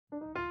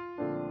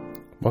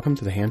Welcome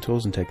to the Hand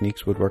Tools and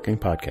Techniques Woodworking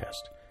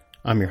Podcast.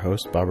 I'm your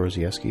host, Bob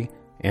Rosieski,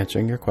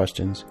 answering your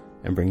questions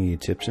and bringing you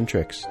tips and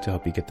tricks to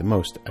help you get the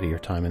most out of your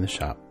time in the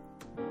shop.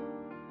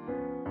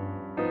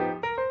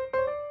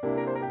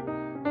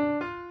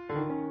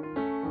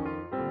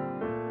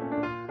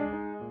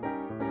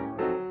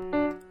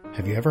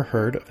 Have you ever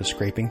heard of a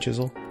scraping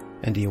chisel?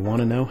 And do you want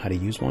to know how to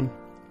use one?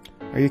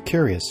 Are you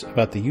curious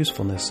about the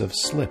usefulness of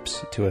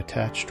slips to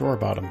attach drawer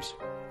bottoms?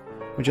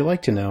 Would you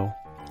like to know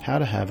how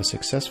to have a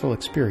successful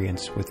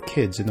experience with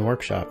kids in the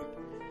workshop?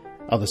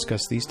 I'll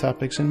discuss these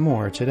topics and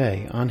more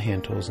today on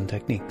Hand Tools and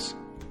Techniques.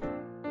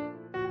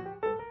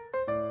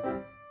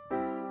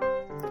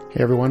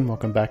 Hey everyone,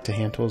 welcome back to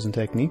Hand Tools and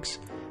Techniques.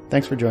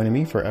 Thanks for joining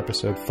me for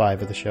episode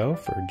 5 of the show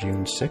for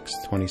June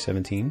 6th,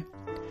 2017.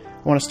 I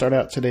want to start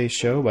out today's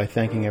show by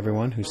thanking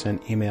everyone who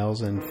sent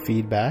emails and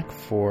feedback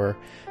for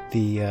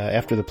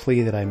after the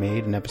plea that I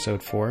made in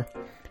episode 4.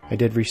 I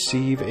did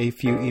receive a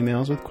few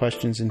emails with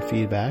questions and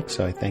feedback,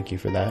 so I thank you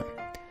for that.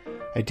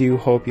 I do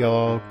hope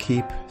y'all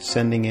keep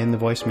sending in the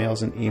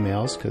voicemails and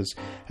emails, because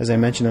as I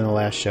mentioned in the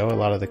last show, a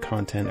lot of the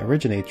content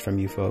originates from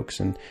you folks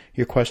and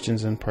your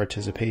questions and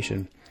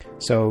participation.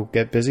 So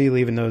get busy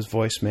leaving those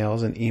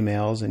voicemails and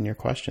emails and your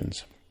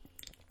questions.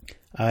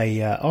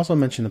 I also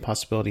mentioned the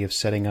possibility of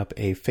setting up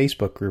a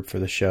Facebook group for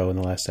the show in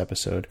the last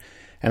episode,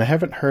 and I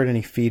haven't heard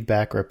any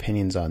feedback or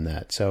opinions on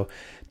that. So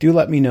do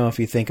let me know if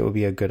you think it would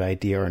be a good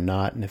idea or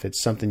not, and if it's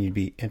something you'd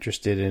be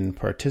interested in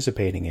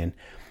participating in.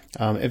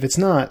 If it's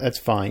not, that's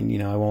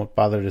fine. I won't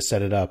bother to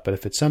set it up. But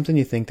if it's something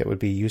you think that would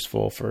be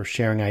useful for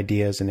sharing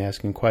ideas and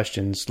asking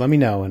questions, let me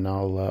know, and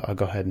I'll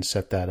go ahead and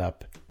set that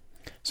up.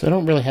 So I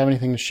don't really have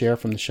anything to share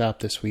from the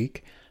shop this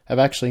week. I've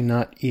actually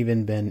not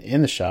even been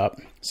in the shop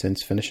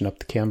since finishing up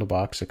the candle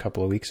box a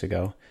couple of weeks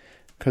ago,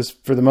 because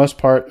for the most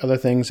part, other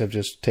things have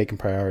just taken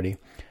priority.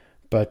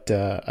 But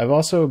I've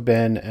also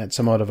been at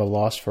somewhat of a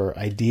loss for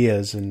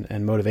ideas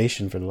and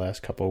motivation for the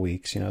last couple of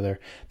weeks.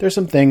 There's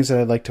some things that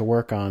I'd like to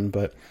work on,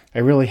 but I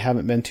really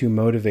haven't been too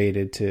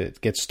motivated to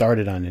get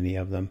started on any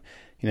of them.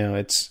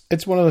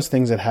 It's one of those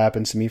things that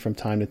happens to me from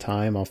time to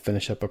time. I'll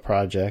finish up a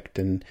project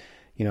and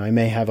I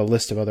may have a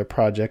list of other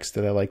projects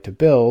that I like to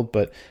build,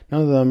 but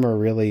none of them are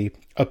really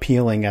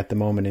appealing at the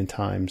moment in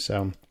time.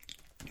 So,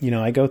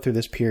 I go through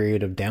this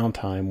period of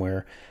downtime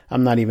where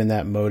I'm not even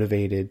that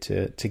motivated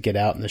to get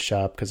out in the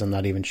shop because I'm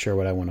not even sure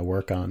what I want to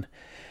work on.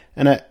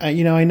 And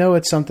I know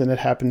it's something that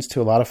happens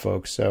to a lot of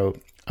folks. So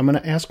I'm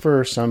going to ask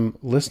for some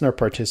listener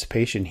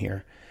participation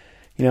here.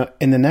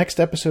 In the next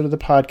episode of the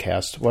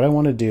podcast, what I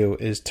want to do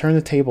is turn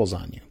the tables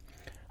on you.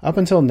 Up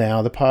until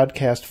now, the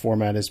podcast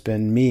format has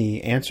been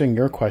me answering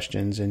your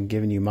questions and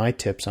giving you my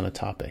tips on a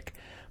topic.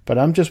 But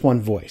I'm just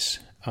one voice,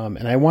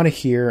 and I want to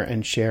hear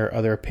and share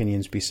other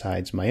opinions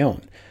besides my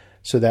own,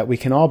 so that we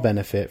can all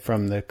benefit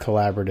from the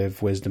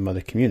collaborative wisdom of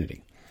the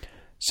community.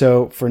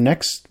 So for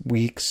next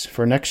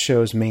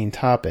show's main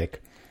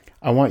topic,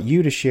 I want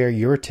you to share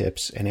your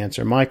tips and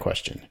answer my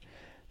question.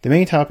 The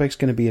main topic is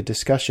going to be a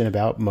discussion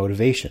about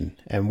motivation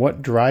and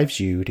what drives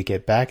you to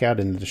get back out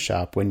into the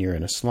shop when you're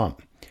in a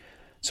slump.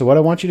 So what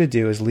I want you to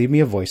do is leave me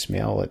a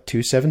voicemail at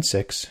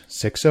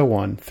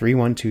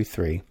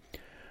 276-601-3123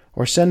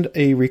 or send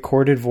a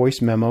recorded voice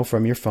memo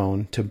from your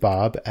phone to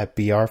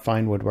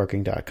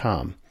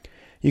bob@brfinewoodworking.com.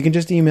 You can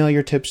just email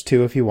your tips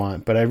too if you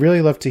want, but I'd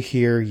really love to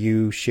hear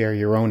you share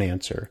your own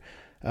answer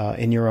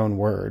in your own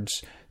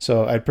words.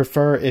 So I'd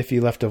prefer if you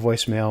left a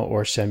voicemail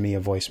or send me a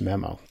voice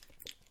memo.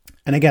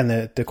 And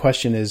again, the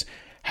question is,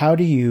 how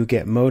do you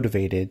get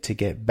motivated to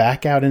get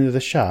back out into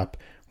the shop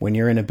when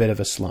you're in a bit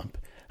of a slump?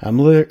 I'm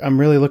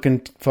really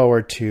looking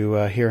forward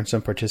to hearing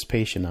some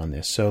participation on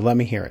this, so let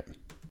me hear it.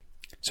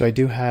 So I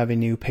do have a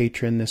new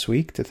patron this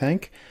week to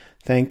thank.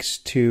 Thanks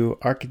to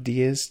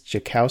Arcadius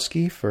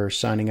Jakowski for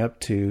signing up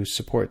to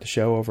support the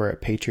show over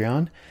at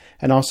Patreon,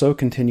 and also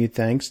continued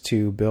thanks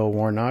to Bill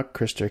Warnock,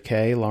 Krister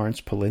K., Lawrence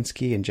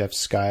Polinsky, and Jeff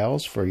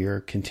Skiles for your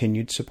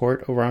continued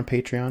support over on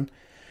Patreon.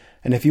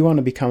 And if you want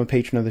to become a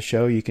patron of the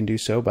show, you can do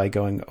so by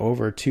going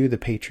over to the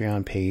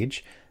Patreon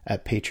page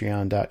at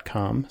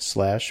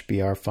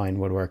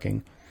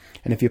patreon.com/brfinewoodworking.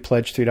 And if you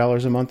pledge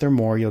 $3 a month or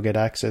more, you'll get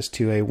access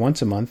to a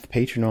once-a-month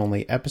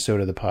patron-only episode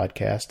of the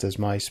podcast as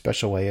my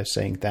special way of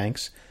saying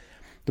thanks.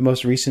 The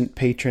most recent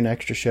patron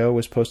extra show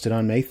was posted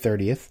on May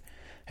 30th,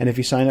 and if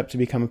you sign up to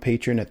become a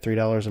patron at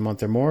 $3 a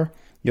month or more,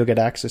 you'll get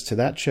access to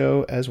that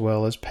show as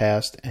well as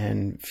past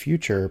and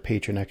future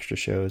patron extra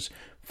shows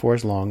for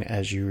as long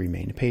as you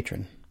remain a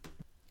patron.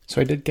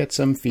 So I did get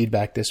some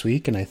feedback this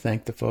week, and I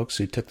thank the folks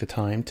who took the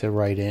time to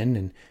write in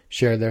and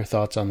share their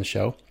thoughts on the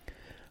show.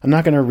 I'm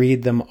not going to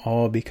read them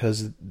all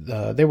because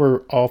they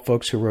were all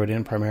folks who wrote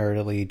in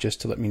primarily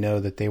just to let me know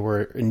that they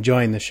were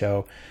enjoying the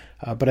show.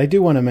 But I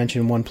do want to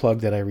mention one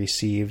plug that I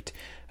received.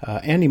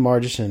 Andy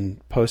Margison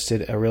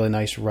posted a really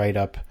nice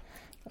write-up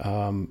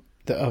on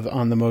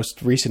the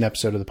most recent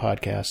episode of the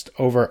podcast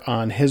over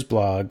on his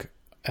blog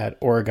at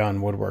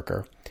Oregon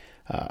Woodworker.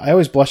 I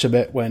always blush a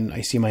bit when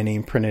I see my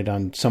name printed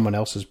on someone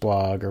else's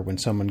blog or when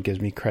someone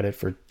gives me credit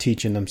for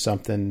teaching them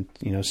something,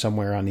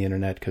 somewhere on the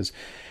internet, because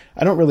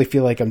I don't really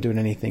feel like I'm doing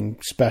anything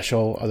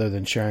special other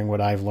than sharing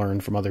what I've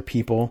learned from other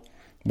people,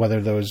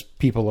 whether those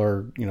people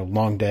are,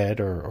 long dead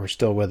or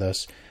still with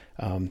us.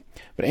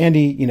 But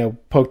Andy,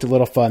 poked a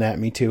little fun at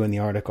me too in the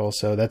article.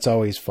 So that's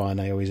always fun.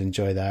 I always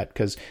enjoy that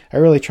because I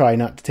really try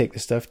not to take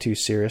this stuff too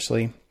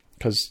seriously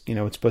because,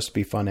 it's supposed to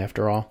be fun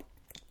after all.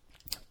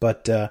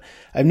 But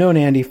I've known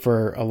Andy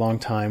for a long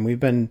time. We've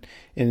been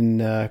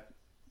in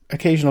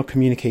occasional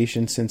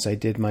communication since I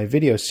did my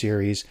video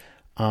series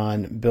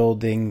on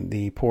building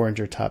the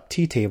Porringer Top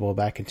T table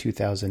back in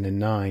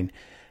 2009.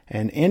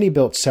 And Andy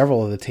built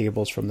several of the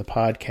tables from the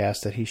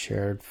podcast that he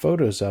shared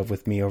photos of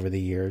with me over the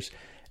years.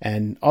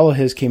 And all of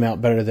his came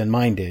out better than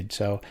mine did.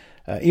 So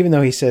even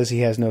though he says he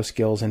has no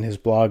skills in his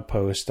blog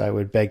post, I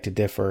would beg to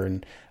differ.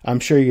 And I'm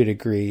sure you'd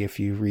agree if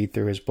you read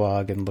through his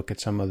blog and look at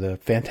some of the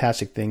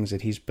fantastic things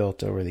that he's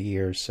built over the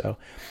years. So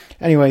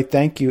anyway,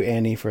 thank you,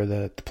 Andy, for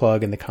the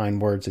plug and the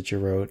kind words that you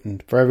wrote.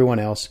 And for everyone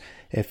else,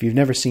 if you've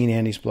never seen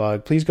Andy's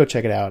blog, please go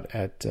check it out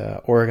at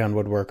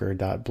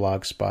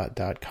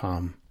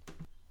OregonWoodworker.blogspot.com.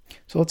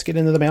 So let's get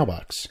into the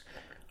mailbox.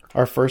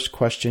 Our first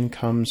question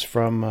comes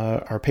from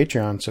our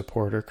Patreon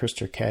supporter,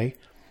 Krister K.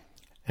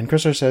 And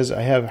Krister says,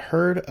 I have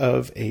heard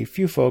of a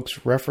few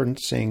folks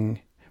reference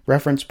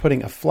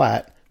putting a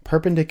flat,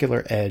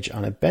 perpendicular edge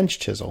on a bench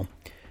chisel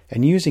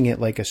and using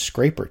it like a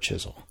scraper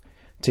chisel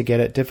to get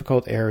at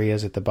difficult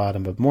areas at the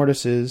bottom of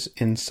mortises,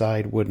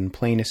 inside wooden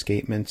plane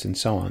escapements, and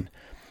so on.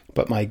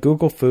 But my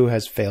Google foo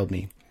has failed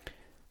me.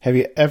 Have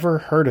you ever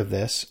heard of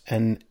this?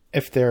 And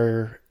if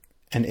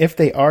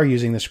they are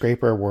using the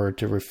scraper word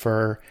to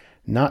refer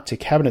not to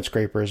cabinet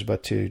scrapers,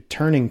 but to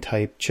turning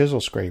type chisel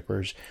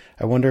scrapers,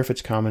 I wonder if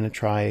it's common to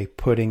try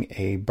putting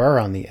a burr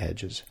on the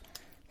edges.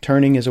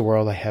 Turning is a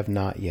world I have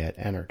not yet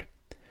entered.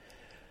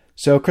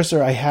 So,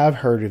 Krister, I have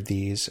heard of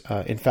these.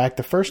 In fact,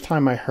 the first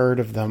time I heard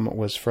of them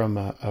was from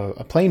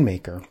a plane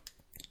maker.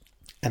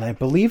 And I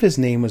believe his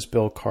name was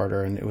Bill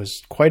Carter, and it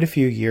was quite a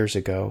few years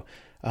ago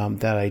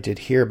that I did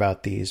hear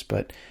about these.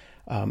 But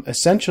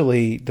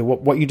essentially,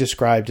 what you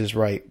described is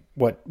right.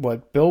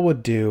 What Bill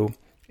would do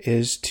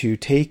is to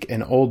take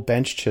an old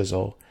bench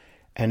chisel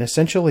and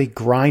essentially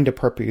grind a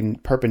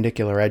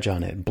perpendicular edge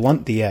on it,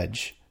 blunt the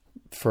edge,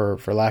 for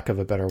lack of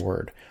a better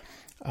word.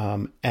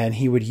 And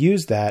he would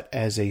use that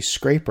as a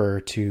scraper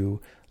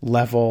to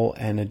level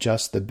and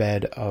adjust the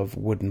bed of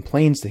wooden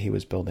planes that he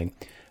was building.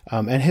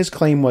 And his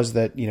claim was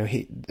that,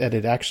 that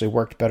it actually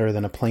worked better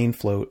than a plane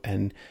float.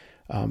 And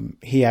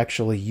he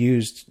actually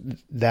used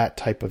that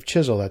type of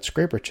chisel, that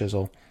scraper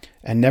chisel,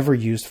 and never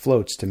used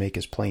floats to make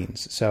his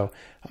planes. So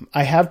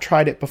I have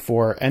tried it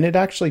before, and it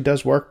actually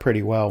does work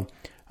pretty well.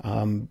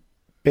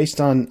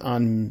 Based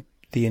on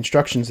the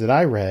instructions that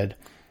I read,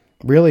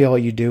 really all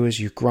you do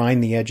is you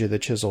grind the edge of the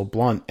chisel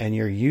blunt, and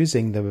you're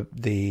using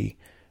the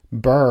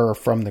burr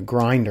from the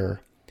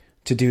grinder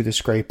to do the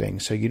scraping.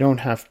 So you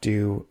don't have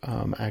to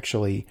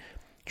actually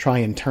try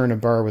and turn a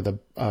burr with a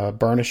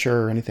burnisher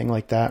or anything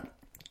like that.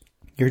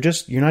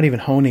 You're not even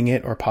honing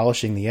it or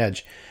polishing the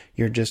edge.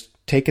 You're just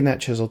taking that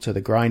chisel to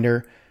the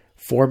grinder,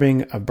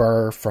 forming a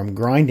burr from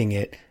grinding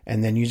it,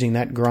 and then using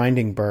that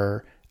grinding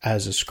burr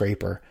as a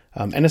scraper.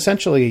 And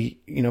essentially,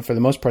 for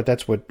the most part,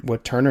 that's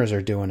what turners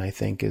are doing, I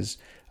think, is,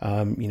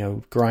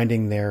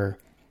 grinding their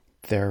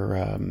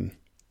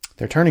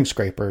turning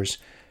scrapers.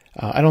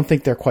 I don't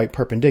think they're quite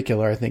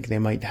perpendicular. I think they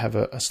might have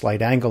a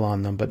slight angle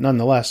on them, but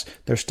nonetheless,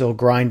 they're still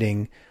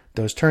grinding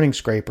those turning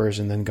scrapers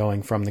and then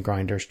going from the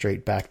grinder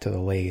straight back to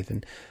the lathe.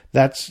 And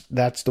that's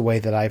the way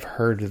that I've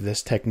heard of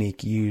this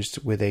technique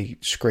used with a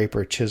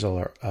scraper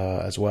chisel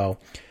as well.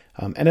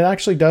 And it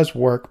actually does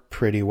work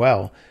pretty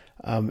well.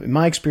 In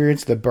my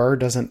experience, the burr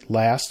doesn't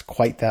last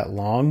quite that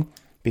long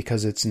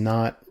because it's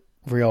not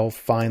real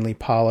finely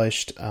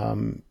polished.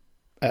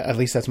 At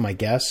least that's my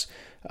guess.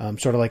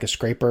 Sort of like a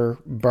scraper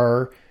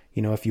burr.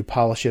 If you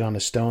polish it on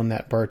a stone,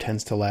 that burr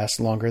tends to last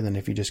longer than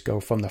if you just go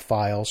from the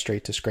file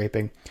straight to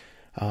scraping.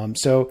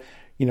 So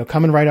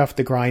coming right off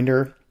the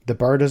grinder, the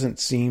burr doesn't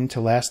seem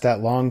to last that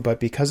long, but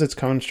because it's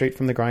coming straight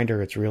from the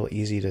grinder, it's real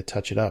easy to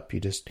touch it up. You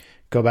just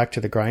go back to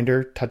the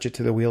grinder, touch it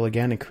to the wheel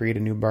again, and create a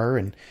new burr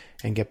and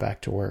get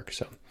back to work.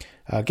 So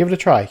give it a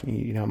try.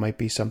 It might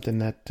be something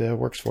that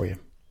works for you.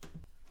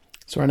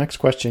 So our next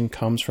question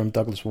comes from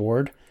Douglas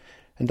Ward.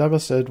 And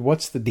Douglas said,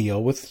 what's the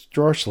deal with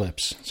drawer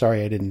slips?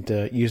 Sorry, I didn't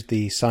use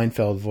the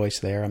Seinfeld voice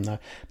there. I'm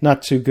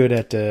not too good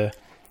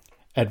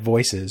at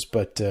voices,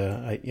 but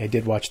I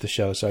did watch the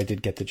show, so I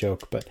did get the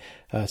joke. But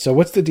so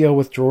what's the deal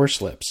with drawer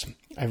slips?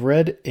 I've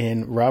read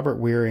in Robert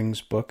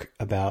Wearing's book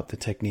about the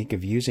technique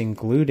of using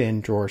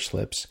glued-in drawer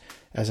slips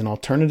as an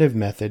alternative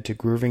method to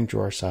grooving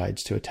drawer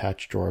sides to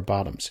attach drawer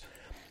bottoms.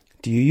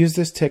 Do you use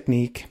this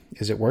technique?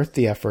 Is it worth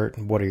the effort?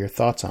 What are your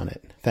thoughts on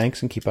it?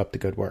 Thanks, and keep up the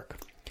good work.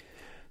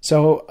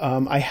 So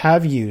I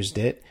have used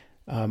it.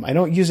 I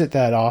don't use it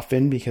that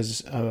often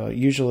because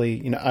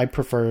usually, I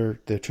prefer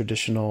the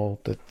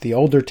traditional, the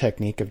older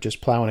technique of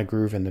just plowing a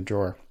groove in the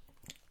drawer.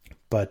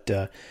 But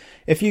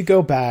if you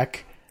go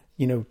back,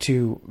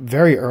 to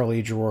very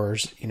early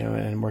drawers,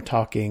 and we're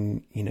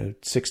talking,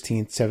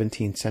 16th,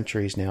 17th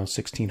centuries now,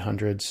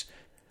 1600s,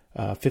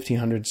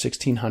 1500s,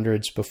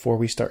 1600s, before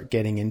we start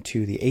getting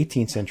into the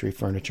 18th century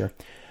furniture,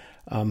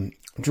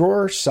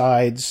 drawer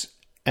sides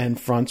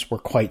and fronts were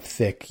quite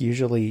thick,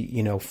 usually,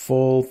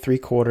 full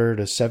 3/4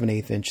 to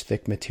 7/8 inch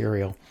thick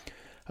material.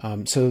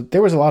 So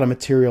there was a lot of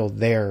material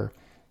there,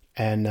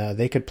 and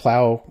they could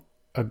plow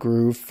a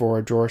groove for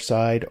a drawer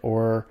side,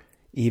 or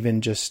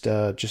even just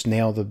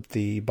nail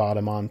the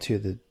bottom onto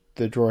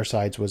the drawer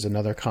sides was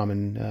another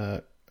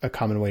a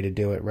common way to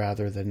do it,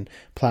 rather than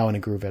plowing a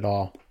groove at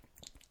all.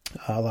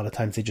 A lot of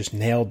times they just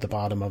nailed the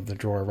bottom of the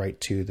drawer right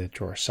to the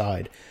drawer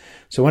side.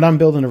 So when I'm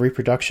building a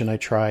reproduction, I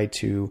try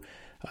to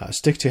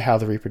stick to how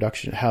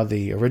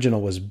the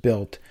original was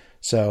built.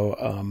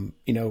 So,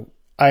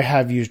 I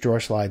have used drawer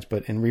slides,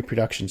 but in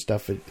reproduction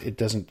stuff, it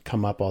doesn't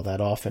come up all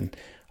that often.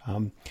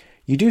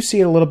 You do see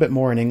it a little bit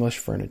more in English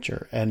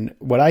furniture. And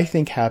what I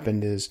think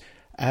happened is,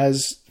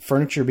 as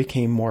furniture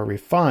became more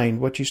refined,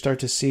 what you start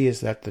to see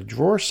is that the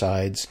drawer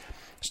sides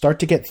start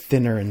to get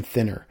thinner and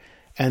thinner.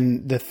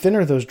 And the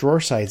thinner those drawer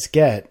sides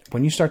get,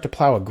 when you start to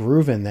plow a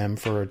groove in them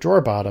for a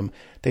drawer bottom,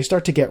 they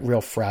start to get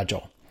real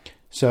fragile.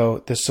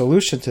 So the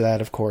solution to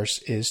that, of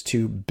course, is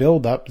to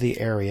build up the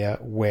area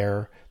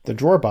where the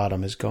drawer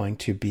bottom is going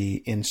to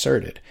be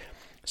inserted.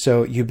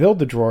 So you build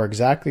the drawer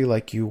exactly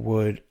like you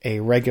would a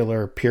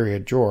regular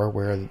period drawer,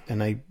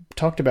 and I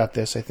talked about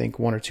this, I think,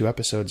 1 or 2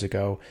 episodes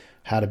ago,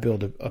 how to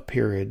build a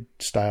period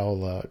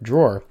style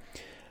drawer.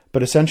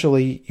 But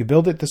essentially, you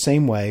build it the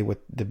same way, with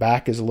the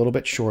back is a little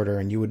bit shorter,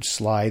 and you would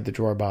slide the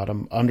drawer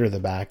bottom under the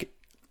back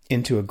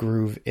into a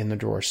groove in the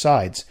drawer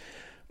sides.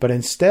 But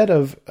instead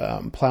of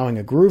plowing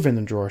a groove in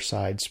the drawer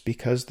sides,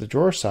 because the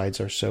drawer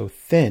sides are so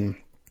thin,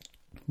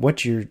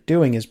 what you're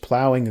doing is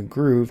plowing a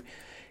groove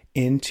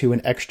into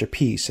an extra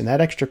piece. And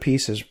that extra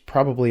piece is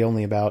probably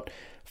only about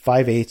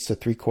 5/8 to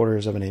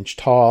 3/4 of an inch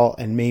tall,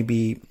 and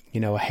maybe, a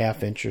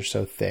 1/2 inch or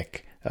so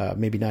thick,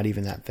 maybe not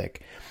even that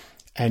thick.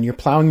 And you're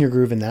plowing your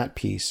groove in that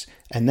piece,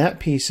 and that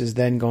piece is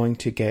then going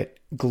to get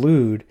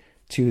glued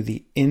to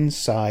the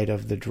inside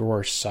of the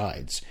drawer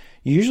sides.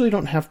 You usually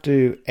don't have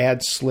to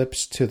add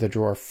slips to the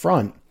drawer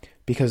front,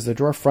 because the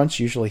drawer front's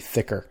usually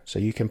thicker, so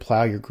you can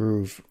plow your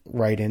groove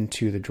right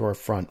into the drawer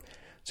front.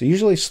 So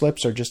usually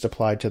slips are just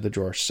applied to the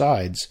drawer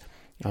sides,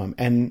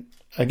 and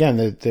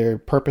again, their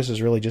purpose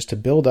is really just to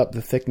build up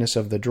the thickness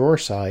of the drawer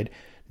side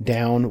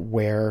down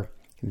where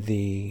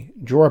the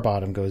drawer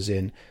bottom goes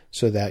in,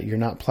 so that you're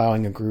not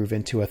plowing a groove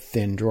into a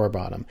thin drawer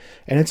bottom.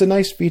 And it's a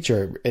nice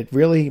feature. It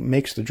really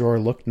makes the drawer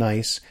look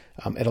nice.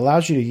 It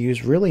allows you to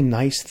use really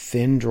nice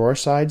thin drawer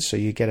sides, so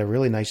you get a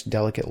really nice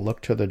delicate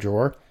look to the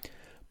drawer,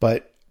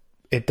 but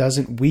it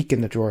doesn't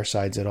weaken the drawer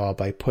sides at all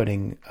by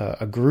putting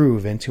a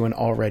groove into an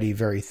already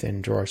very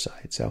thin drawer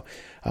side. So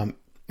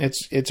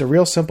it's a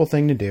real simple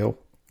thing to do.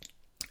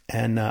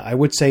 And I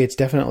would say it's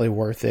definitely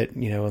worth it,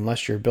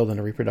 unless you're building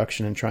a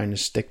reproduction and trying to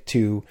stick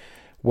to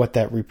how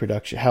that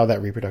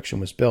reproduction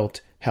was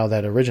built, how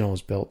that original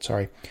was built,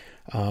 sorry.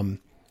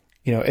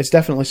 It's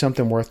definitely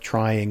something worth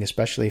trying,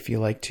 especially if you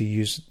like to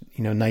use,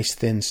 nice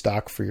thin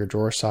stock for your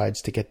drawer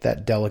sides to get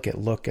that delicate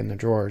look in the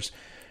drawers.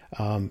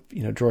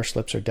 Drawer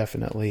slips are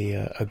definitely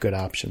a good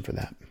option for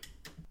that.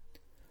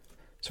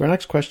 So our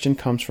next question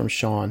comes from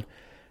Sean.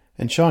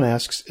 And Sean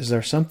asks, is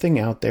there something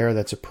out there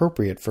that's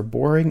appropriate for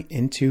boring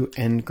into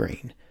end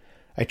grain?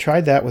 I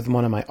tried that with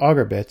one of my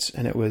auger bits,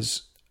 and it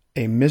was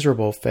a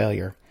miserable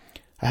failure.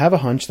 I have a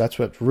hunch that's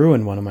what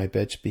ruined one of my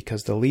bits,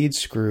 because the lead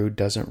screw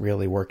doesn't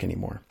really work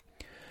anymore.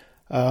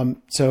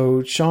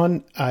 So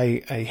Sean,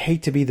 I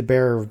hate to be the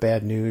bearer of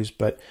bad news,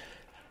 but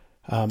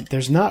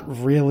there's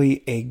not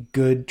really a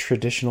good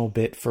traditional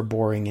bit for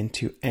boring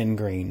into end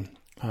grain.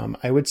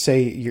 I would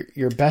say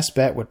your best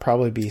bet would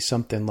probably be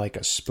something like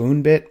a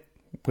spoon bit.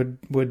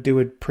 Would do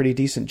a pretty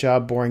decent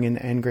job boring in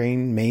end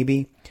grain,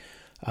 maybe.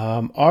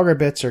 Auger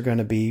bits are going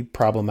to be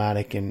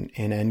problematic in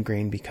end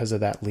grain because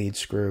of that lead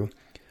screw.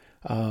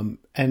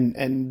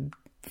 And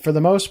for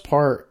the most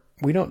part,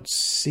 we don't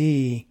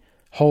see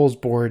holes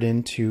bored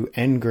into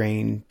end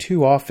grain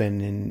too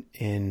often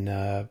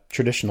in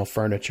traditional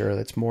furniture.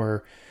 That's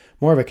more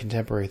of a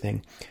contemporary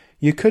thing.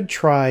 You could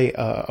try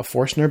a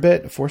Forstner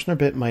bit. A Forstner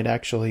bit might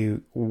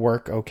actually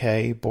work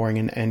okay boring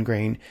in end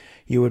grain.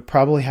 You would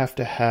probably have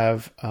to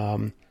have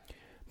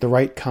the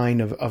right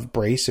kind of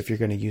brace if you're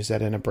going to use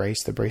that in a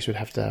brace. The brace would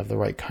have to have the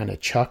right kind of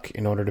chuck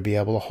in order to be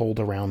able to hold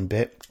a round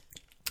bit.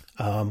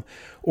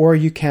 Or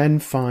you can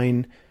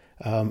find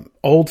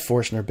old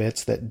Forstner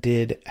bits that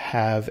did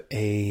have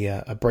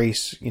a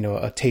brace,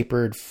 a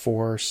tapered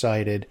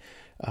 4-sided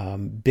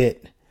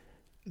bit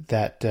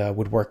that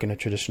would work in a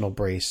traditional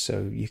brace.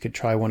 So you could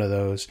try one of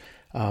those.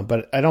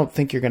 But I don't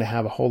think you're going to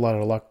have a whole lot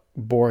of luck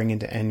boring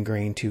into end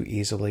grain too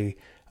easily,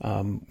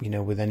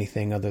 with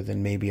anything other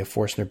than maybe a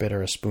Forstner bit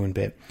or a spoon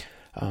bit.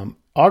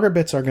 Auger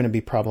bits are going to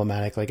be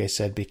problematic, like I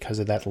said, because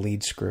of that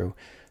lead screw.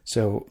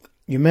 So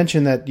you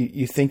mentioned that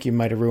you think you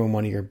might have ruined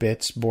one of your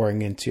bits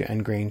boring into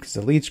end grain because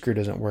the lead screw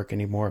doesn't work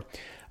anymore.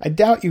 I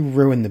doubt you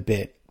ruined the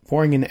bit.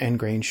 Boring into end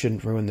grain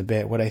shouldn't ruin the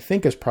bit. What I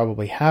think is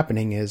probably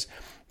happening is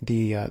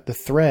the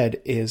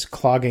thread is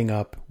clogging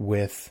up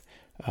with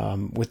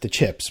with the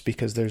chips,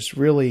 because there's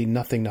really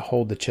nothing to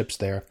hold the chips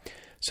there.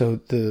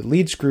 So the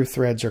lead screw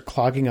threads are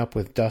clogging up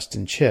with dust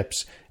and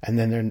chips, and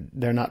then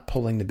they're not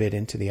pulling the bit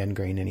into the end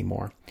grain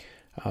anymore.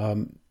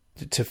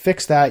 To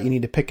fix that, you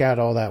need to pick out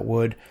all that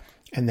wood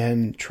and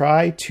then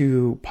try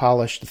to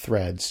polish the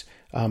threads.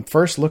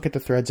 First, look at the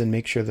threads and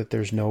make sure that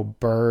there's no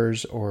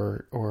burrs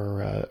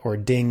or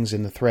dings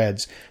in the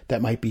threads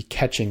that might be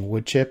catching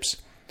wood chips.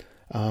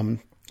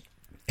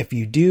 If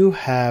you do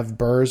have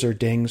burrs or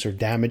dings or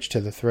damage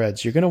to the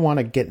threads, you're going to want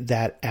to get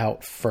that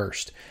out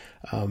first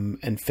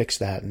and fix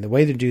that. And the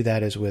way to do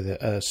that is with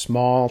a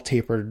small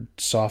tapered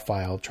saw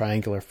file,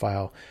 triangular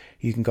file.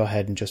 You can go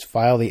ahead and just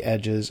file the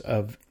edges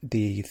of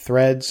the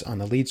threads on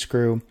the lead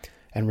screw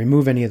and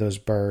remove any of those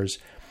burrs,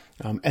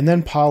 and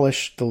then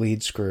polish the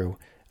lead screw.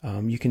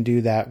 You can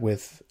do that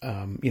with,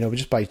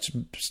 just by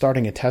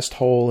starting a test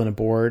hole in a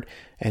board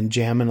and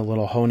jamming a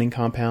little honing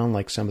compound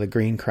like some of the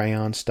green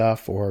crayon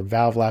stuff or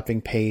valve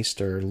lapping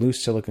paste or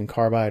loose silicon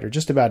carbide or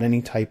just about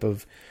any type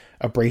of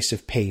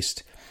abrasive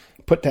paste.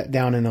 Put that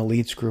down in a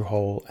lead screw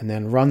hole and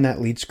then run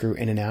that lead screw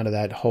in and out of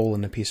that hole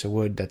in a piece of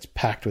wood that's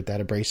packed with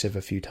that abrasive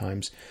a few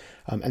times.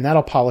 And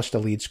that'll polish the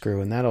lead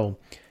screw, and that'll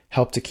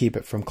help to keep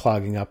it from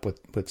clogging up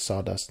with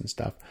sawdust and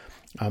stuff.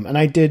 And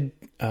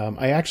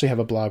I actually have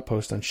a blog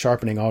post on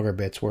sharpening auger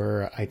bits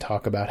where I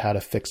talk about how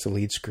to fix the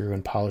lead screw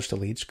and polish the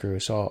lead screw.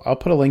 So I'll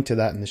put a link to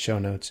that in the show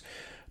notes.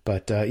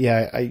 But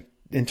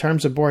in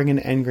terms of boring an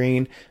end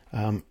grain,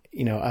 I'm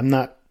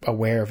not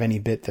aware of any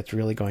bit that's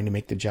really going to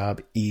make the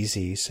job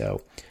easy.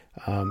 So,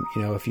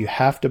 if you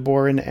have to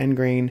bore an end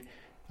grain,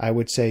 I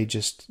would say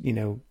just,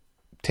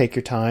 take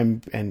your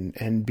time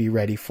and be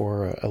ready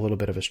for a little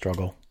bit of a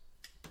struggle.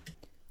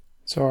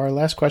 So our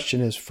last question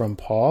is from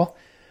Paul.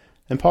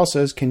 And Paul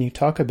says, can you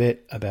talk a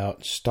bit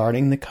about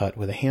starting the cut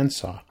with a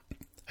handsaw?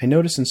 I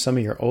noticed in some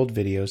of your old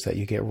videos that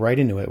you get right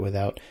into it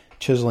without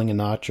chiseling a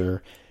notch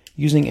or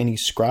using any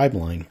scribe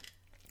line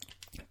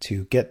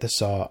to get the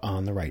saw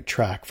on the right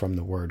track from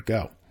the word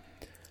go.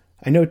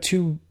 I know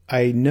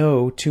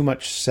too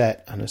much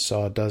set on a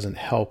saw doesn't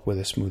help with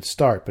a smooth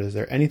start, but is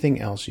there anything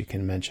else you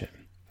can mention?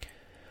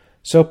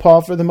 So Paul,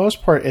 for the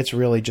most part, it's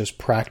really just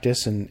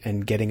practice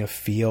and getting a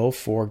feel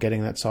for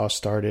getting that saw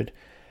started.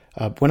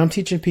 When I'm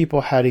teaching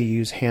people how to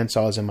use hand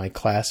saws in my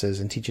classes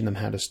and teaching them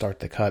how to start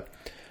the cut,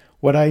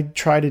 what I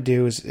try to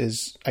do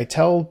is I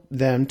tell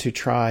them to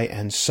try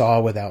and saw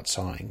without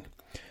sawing.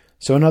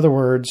 So in other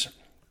words,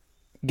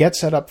 get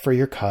set up for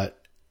your cut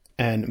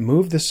and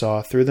move the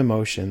saw through the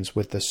motions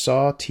with the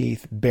saw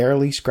teeth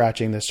barely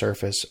scratching the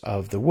surface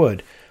of the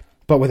wood,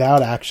 but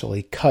without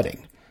actually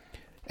cutting.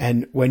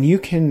 And when you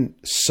can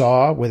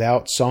saw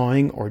without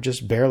sawing or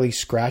just barely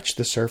scratch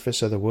the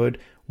surface of the wood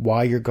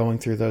while you're going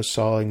through those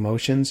sawing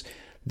motions,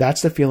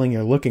 that's the feeling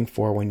you're looking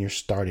for when you're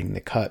starting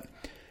the cut.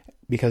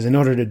 Because in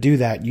order to do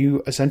that,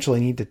 you essentially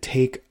need to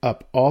take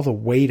up all the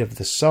weight of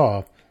the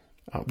saw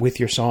with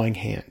your sawing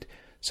hand,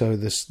 so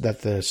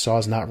that the saw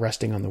is not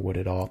resting on the wood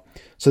at all.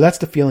 So that's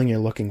the feeling you're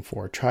looking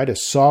for. Try to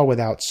saw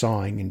without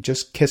sawing and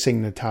just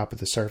kissing the top of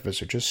the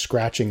surface or just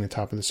scratching the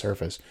top of the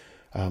surface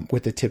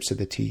with the tips of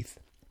the teeth.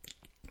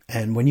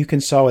 And when you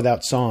can saw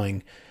without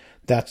sawing,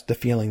 that's the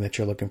feeling that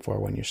you're looking for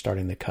when you're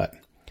starting the cut.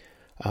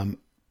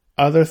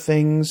 Other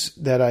things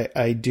that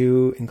I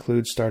do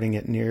include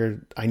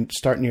I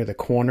start near the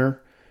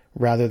corner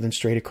rather than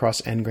straight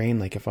across end grain.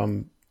 Like if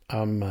I'm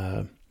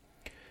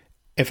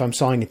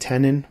sawing a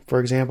tenon,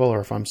 for example,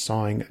 or if I'm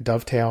sawing a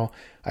dovetail,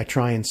 I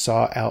try and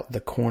saw out the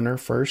corner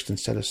first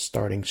instead of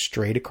starting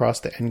straight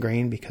across the end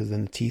grain, because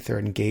then the teeth are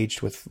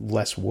engaged with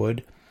less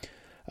wood.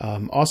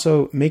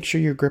 Also, make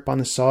sure your grip on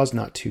the saw is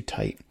not too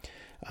tight.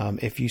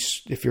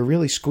 If you're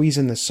really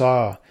squeezing the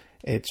saw,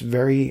 it's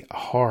very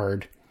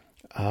hard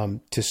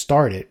to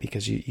start it,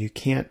 because you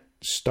can't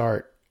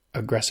start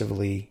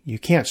aggressively. You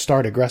can't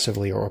start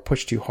aggressively or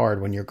push too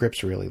hard when your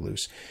grip's really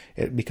loose,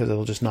 because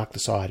it'll just knock the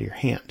saw out of your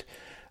hand.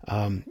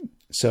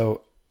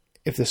 So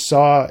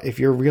if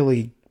you're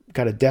really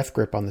got a death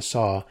grip on the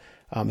saw,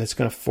 it's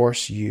going to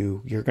force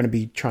you're going to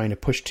be trying to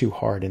push too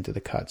hard into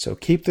the cut. So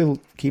keep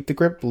the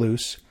grip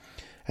loose,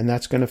 and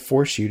that's going to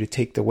force you to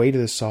take the weight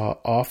of the saw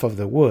off of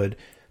the wood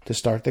to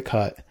start the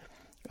cut.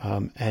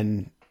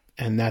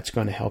 And that's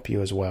going to help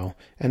you as well.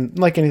 And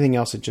like anything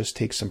else, it just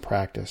takes some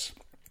practice.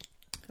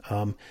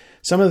 Some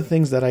of the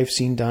things that I've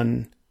seen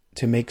done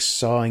to make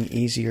sawing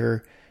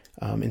easier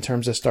in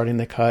terms of starting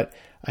the cut,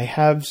 I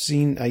have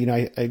seen,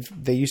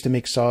 they used to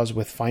make saws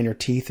with finer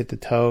teeth at the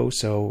toe.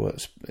 So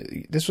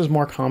this was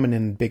more common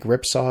in big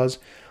rip saws.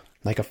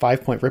 Like a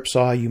 5-point rip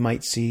saw, you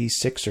might see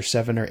 6 or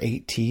 7 or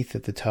 8 teeth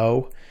at the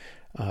toe.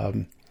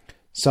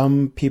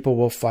 Some people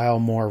will file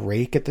more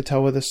rake at the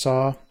toe of the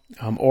saw,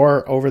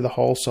 or over the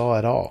whole saw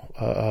at all,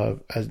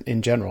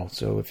 in general.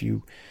 So if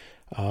you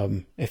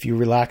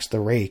relax the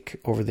rake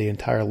over the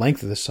entire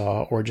length of the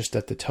saw or just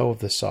at the toe of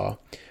the saw,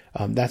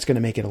 that's going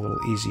to make it a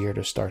little easier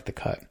to start the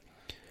cut.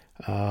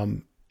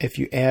 If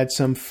you add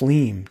some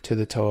fleam to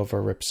the toe of a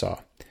rip saw,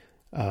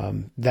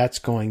 that's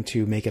going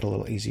to make it a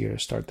little easier to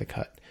start the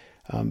cut.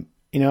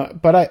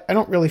 But I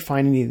don't really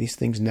find any of these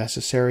things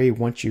necessary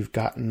once you've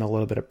gotten a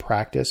little bit of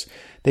practice.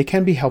 They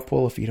can be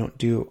helpful if you don't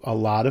do a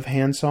lot of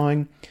hand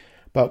sawing,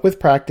 but with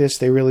practice,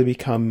 they really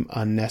become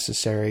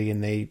unnecessary,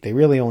 and they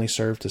really only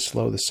serve to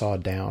slow the saw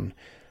down.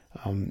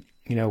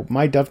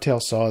 My dovetail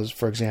saws,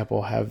 for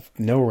example, have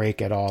no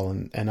rake at all,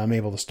 and I'm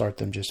able to start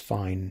them just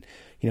fine.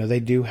 They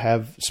do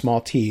have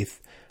small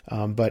teeth,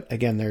 but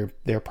again,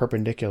 they're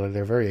perpendicular.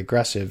 They're very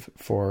aggressive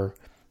for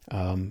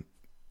in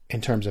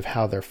terms of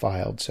how they're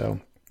filed. So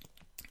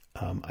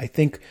I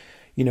think,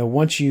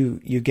 once you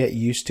get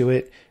used to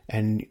it,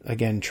 and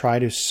again try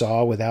to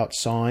saw without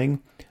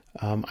sawing,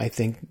 I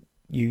think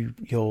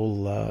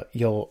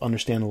you'll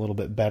understand a little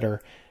bit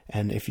better.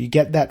 And if you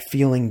get that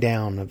feeling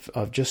down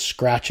of just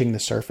scratching the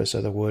surface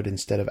of the wood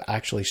instead of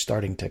actually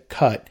starting to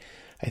cut,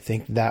 I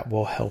think that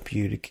will help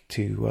you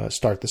to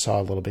start the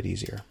saw a little bit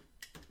easier.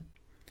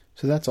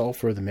 So that's all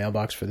for the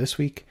mailbox for this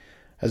week.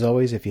 As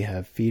always, if you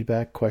have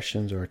feedback,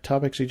 questions, or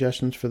topic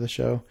suggestions for the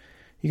show,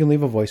 you can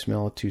leave a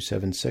voicemail at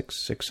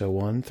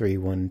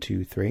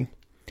 276-601-3123.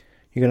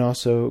 You can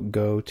also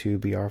go to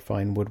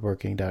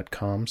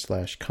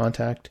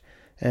brfinewoodworking.com/contact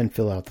and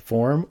fill out the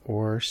form,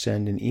 or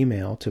send an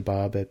email to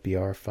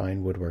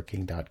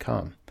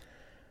bob@brfinewoodworking.com.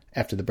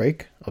 After the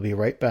break, I'll be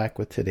right back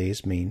with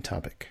today's main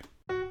topic.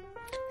 Hey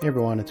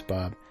everyone, it's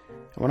Bob.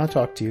 I want to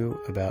talk to you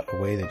about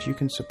a way that you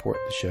can support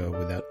the show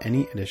without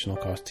any additional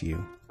cost to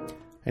you.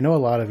 I know a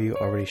lot of you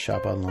already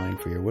shop online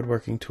for your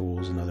woodworking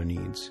tools and other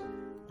needs.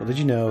 Well, did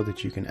you know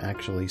that you can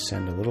actually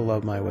send a little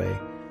love my way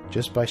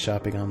just by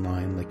shopping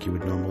online like you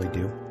would normally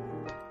do?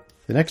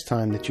 The next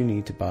time that you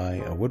need to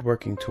buy a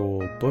woodworking tool,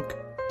 book,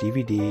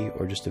 DVD,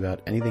 or just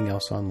about anything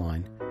else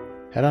online,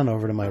 head on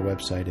over to my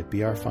website at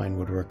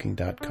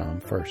brfinewoodworking.com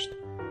first.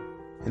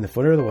 In the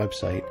footer of the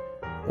website,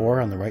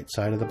 or on the right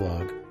side of the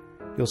blog,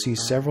 you'll see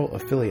several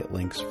affiliate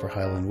links for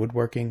Highland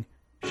Woodworking,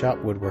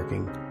 Shop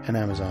Woodworking, and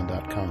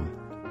Amazon.com.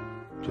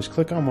 Just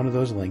click on one of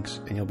those links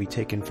and you'll be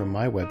taken from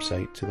my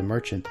website to the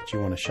merchant that you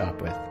want to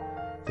shop with.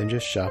 Then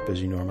just shop as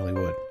you normally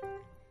would.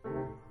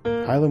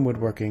 Highland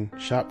Woodworking,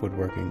 Shop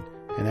Woodworking,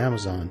 and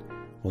Amazon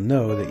will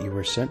know that you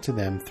were sent to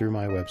them through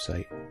my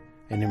website,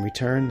 and in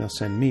return they'll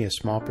send me a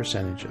small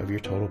percentage of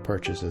your total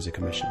purchase as a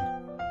commission.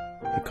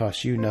 It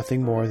costs you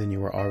nothing more than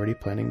you were already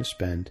planning to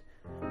spend,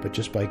 but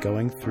just by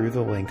going through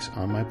the links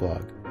on my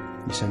blog,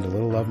 you send a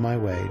little love my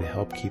way to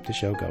help keep the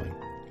show going.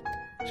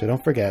 So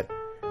don't forget,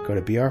 go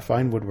to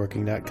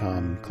brfinewoodworking.com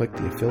and click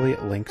the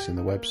affiliate links in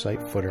the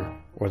website footer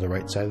or the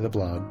right side of the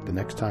blog the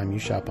next time you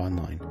shop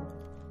online.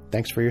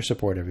 Thanks for your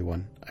support,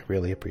 everyone. I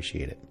really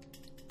appreciate it.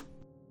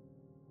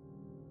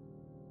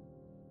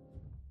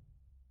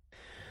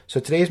 So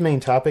today's main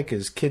topic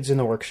is kids in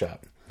the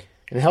workshop.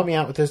 And to help me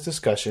out with this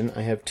discussion,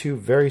 I have two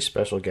very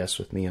special guests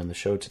with me on the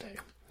show today.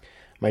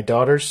 My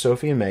daughters,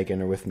 Sophie and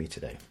Megan, are with me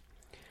today.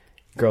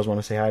 Girls want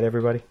to say hi to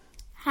everybody?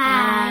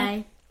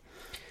 Hi.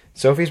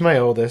 Sophie's my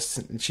oldest,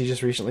 and she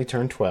just recently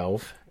turned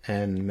 12,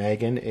 and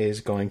Megan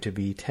is going to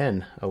be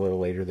 10 a little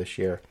later this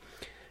year.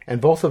 And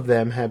both of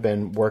them have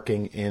been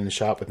working in the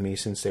shop with me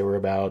since they were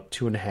about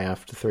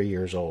 2.5 to 3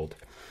 years old.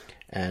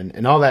 And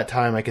in all that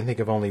time, I can think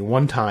of only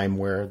one time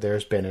where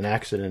there's been an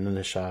accident in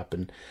the shop,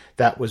 and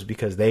that was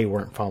because they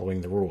weren't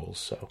following the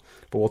rules.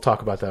 But we'll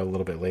talk about that a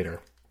little bit later.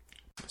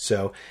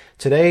 So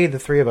today, the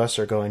three of us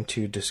are going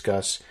to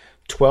discuss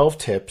 12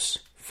 tips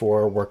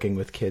for working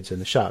with kids in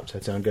the shop. Does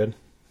that sound good?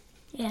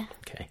 Yeah.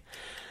 Okay.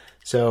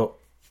 So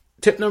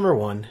tip number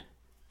 1,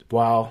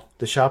 while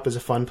the shop is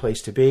a fun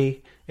place to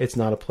be, it's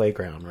not a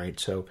playground, right?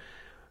 So,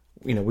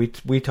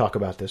 we talk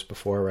about this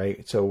before,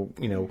 right? So,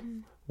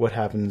 what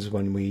happens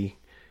when we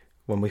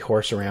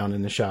horse around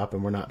in the shop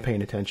and we're not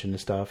paying attention to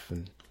stuff,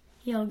 and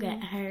you'll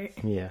get hurt.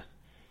 Yeah.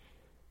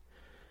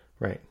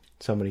 Right.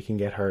 Somebody can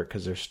get hurt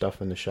because there's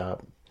stuff in the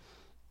shop,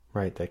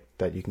 right,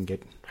 that you can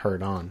get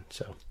hurt on.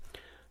 So,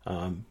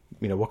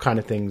 what kind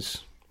of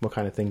things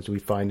do we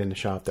find in the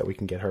shop that we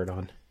can get hurt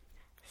on?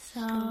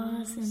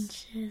 Saws and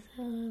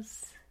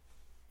chisels.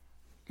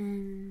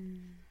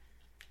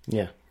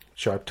 Yeah.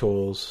 Sharp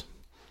tools.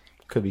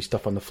 Could be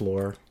stuff on the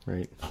floor,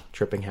 right?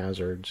 Tripping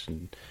hazards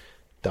and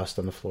dust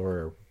on the floor,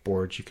 or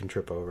boards you can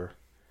trip over.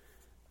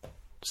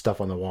 Stuff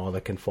on the wall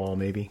that can fall,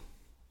 maybe.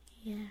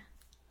 Yeah.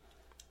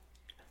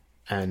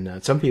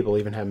 And some people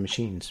even have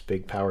machines,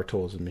 big power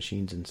tools and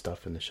machines and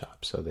stuff in the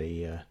shop. So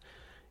they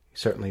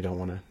certainly don't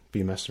want to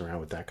be messing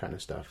around with that kind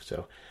of stuff.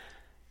 So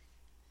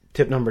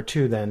tip number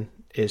 2 then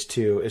is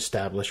to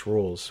establish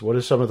rules. What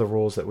are some of the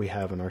rules that we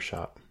have in our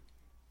shop?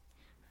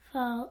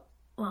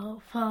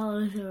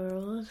 Follow the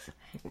rules,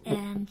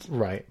 and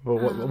right.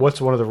 Well, what's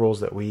one of the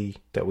rules that we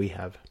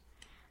have?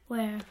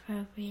 Wear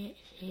appropriate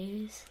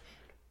shoes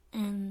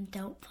and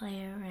don't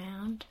play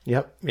around.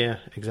 Yep. Yeah.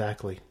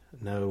 Exactly.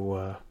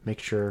 No. Make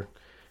sure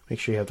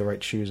you have the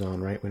right shoes on.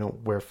 Right. We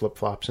don't wear flip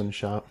flops in the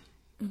shop.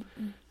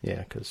 Mm-mm.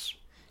 Yeah, because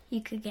you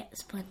could get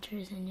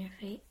splinters in your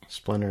feet.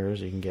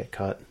 Splinters. You can get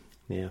cut.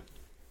 Yeah.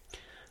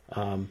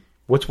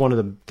 What's one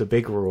of the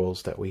big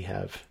rules that we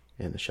have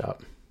in the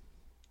shop?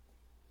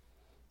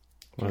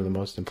 One of the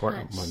most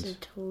important ones. Touch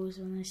the tools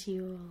unless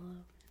you roll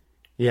up.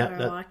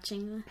 or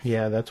watching us.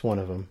 Yeah, that's one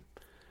of them.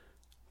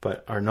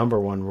 But our number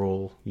one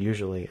rule,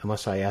 usually,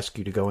 unless I ask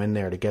you to go in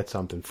there to get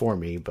something for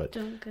me, but...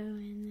 Don't go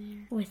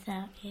in there.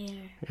 Without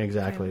air.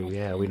 Exactly,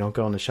 yeah. We don't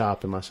go in the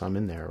shop unless I'm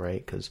in there,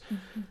 right? Because,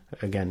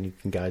 again,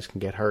 guys can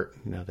get hurt.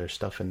 There's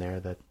stuff in there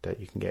that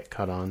you can get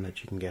cut on,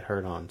 that you can get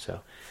hurt on. So,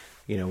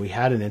 we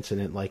had an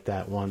incident like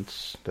that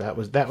once. That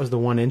was the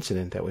one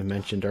incident that we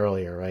mentioned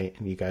earlier, right?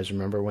 And you guys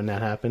remember when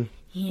that happened?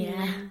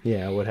 Yeah.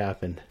 Yeah, what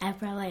happened? I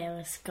probably have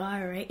a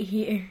scar right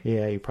here.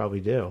 Yeah, you probably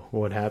do.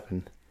 What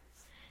happened?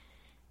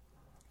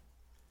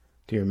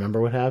 Do you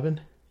remember what happened?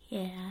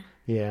 Yeah.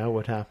 Yeah,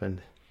 what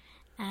happened?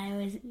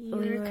 We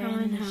were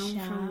coming home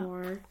from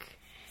work,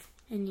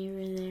 and you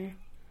were there,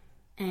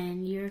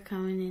 and you were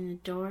coming in the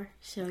door,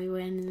 so we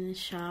went in the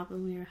shop,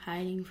 and we were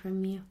hiding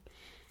from you,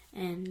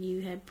 and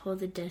you had pulled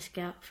the desk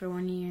out for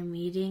one of your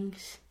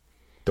meetings.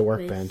 The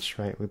workbench,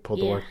 right? We pulled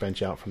the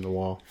workbench out from the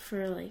wall.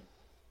 For,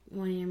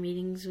 one of your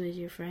meetings with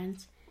your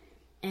friends,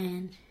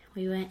 and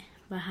we went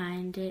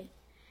behind it,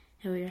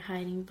 and we were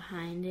hiding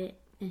behind it,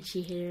 and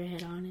she hit her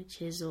head on a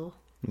chisel.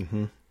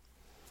 Mm-hmm.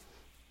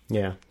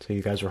 Yeah, so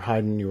you guys were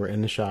hiding. You were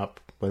in the shop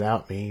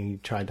without me. You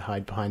tried to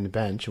hide behind the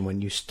bench, and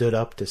when you stood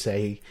up to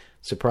say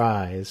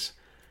surprise,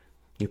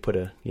 you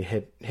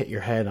hit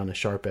your head on the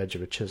sharp edge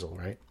of a chisel,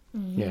 right?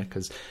 Mm-hmm. Yeah,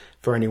 because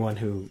for anyone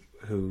who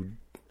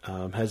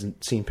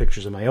hasn't seen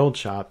pictures of my old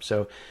shop,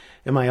 so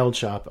in my old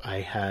shop I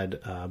had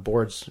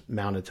boards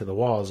mounted to the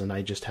walls, and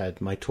I just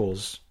had my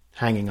tools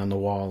hanging on the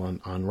wall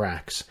on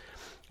racks,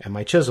 and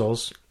my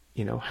chisels,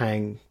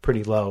 hang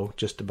pretty low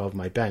just above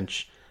my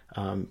bench,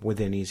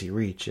 within easy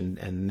reach. And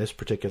in this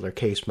particular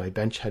case, my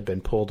bench had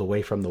been pulled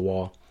away from the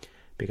wall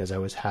because I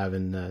was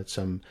having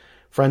some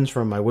friends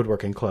from my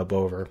woodworking club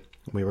over.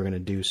 We were going to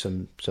do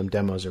some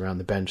demos around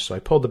the bench. So I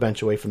pulled the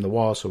bench away from the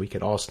wall so we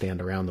could all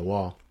stand around the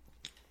wall.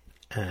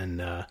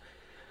 And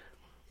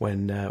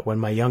when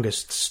my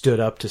youngest stood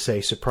up to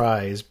say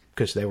surprise,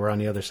 because they were on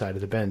the other side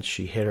of the bench,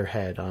 she hit her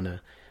head on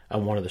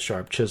one of the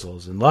sharp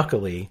chisels. And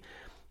luckily,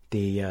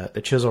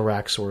 the chisel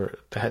racks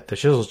the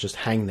chisels just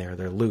hang there.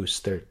 They're loose.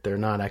 They're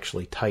not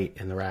actually tight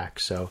in the rack.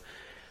 So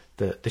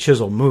the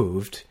chisel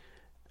moved,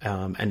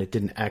 and it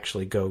didn't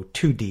actually go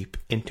too deep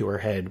into her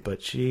head.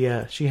 But she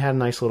had a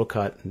nice little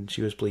cut, and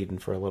she was bleeding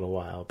for a little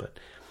while. But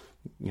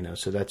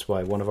so that's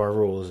why one of our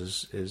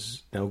rules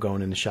is no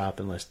going in the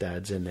shop unless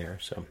Dad's in there.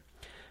 So.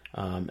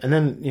 And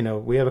then,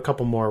 we have a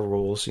couple more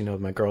rules.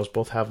 My girls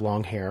both have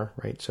long hair,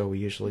 right? So we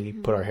usually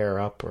put our hair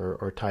up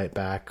or tie it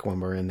back when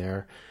we're in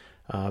there.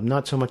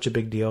 Not so much a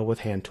big deal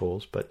with hand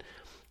tools, but,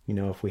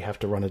 if we have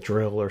to run a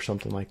drill or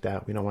something like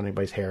that, we don't want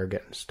anybody's hair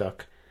getting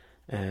stuck.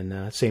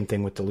 And same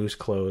thing with the loose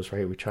clothes,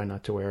 right? We try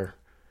not to wear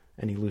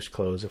any loose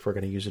clothes if we're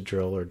going to use a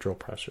drill or a drill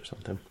press or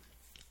something.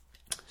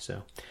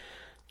 So,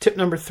 tip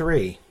number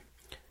 3.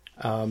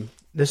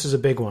 This is a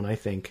big one, I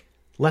think.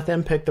 Let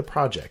them pick the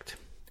project.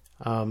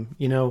 When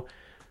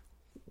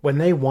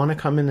they want to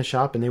come in the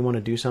shop and they want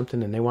to do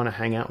something and they want to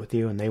hang out with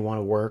you and they want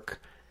to work,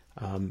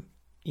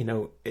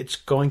 it's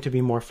going to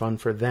be more fun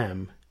for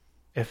them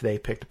if they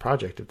pick the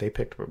project, if they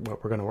pick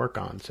what we're going to work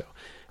on. So,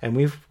 and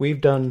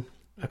we've done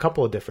a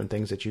couple of different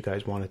things that you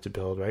guys wanted to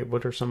build, right?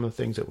 What are some of the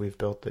things that we've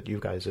built that you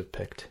guys have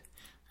picked?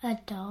 A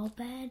doll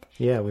bed.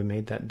 Yeah, we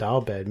made that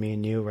doll bed, me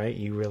and you, right?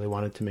 You really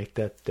wanted to make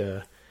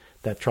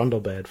that trundle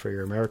bed for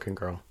your American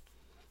girl.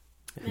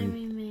 And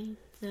we made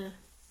the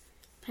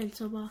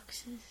pencil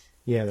boxes.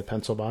 Yeah, the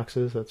pencil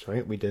boxes, that's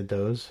right. We did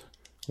those.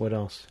 What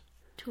else?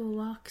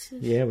 Toolboxes.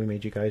 Yeah, we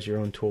made you guys your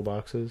own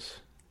toolboxes.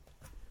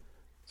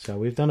 So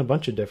we've done a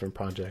bunch of different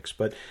projects,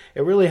 but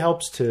it really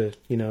helps to,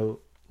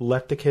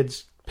 let the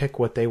kids pick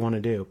what they want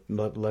to do.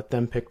 Let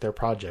them pick their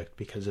project,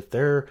 because if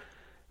they're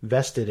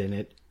vested in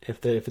it,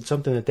 if it's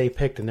something that they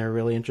picked and they're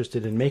really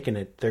interested in making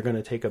it, they're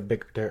going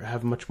to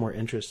have much more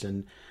interest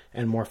and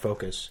more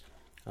focus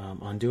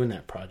on doing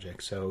that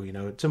project. So,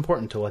 it's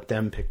important to let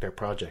them pick their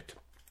project.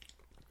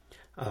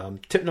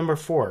 Tip number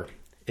 4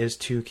 is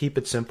to keep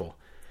it simple.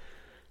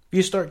 If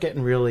you start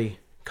getting really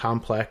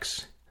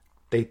complex,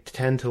 kids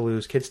tend to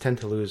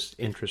lose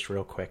interest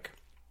real quick.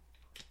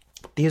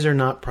 These are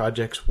not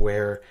projects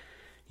where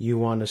you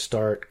want to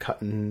start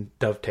cutting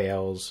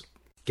dovetails,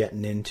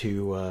 getting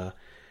into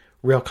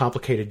real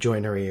complicated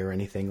joinery or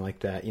anything like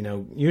that.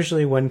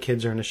 Usually when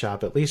kids are in the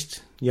shop, at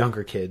least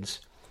younger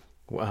kids,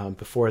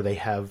 before they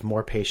have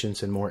more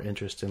patience and more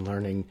interest in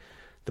learning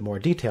the more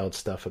detailed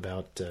stuff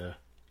about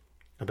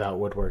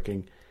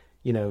woodworking,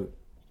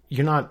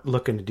 you're not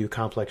looking to do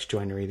complex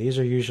joinery. These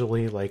are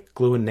usually like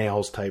glue and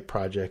nails type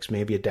projects,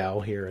 maybe a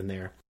dowel here and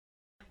there.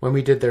 When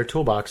we did their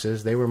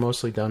toolboxes, they were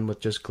mostly done with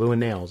just glue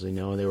and nails. They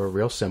were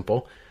real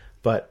simple,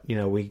 but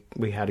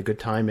we had a good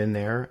time in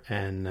there,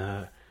 and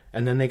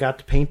then they got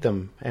to paint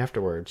them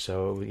afterwards.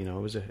 So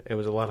it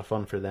was a lot of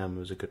fun for them. It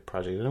was a good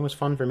project, and it was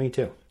fun for me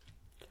too.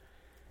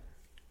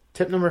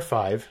 Tip number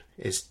 5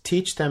 is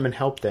teach them and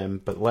help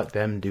them, but let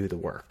them do the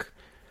work.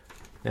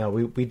 Now,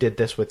 we did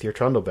this with your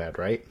trundle bed,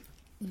 right?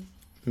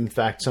 In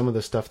fact, some of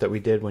the stuff that we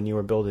did when you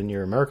were building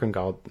your American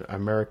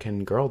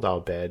Girl doll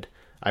bed,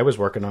 I was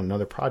working on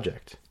another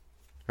project,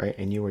 right?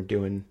 And you were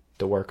doing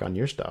the work on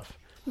your stuff.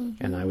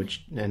 And I would,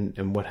 and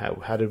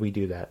how did we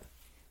do that?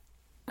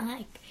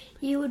 Like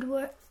you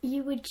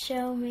would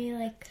show me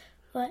like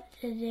what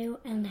to do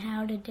and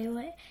how to do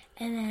it,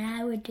 and then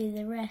I would do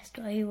the rest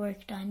while you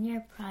worked on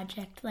your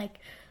project. Like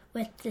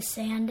with the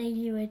sanding,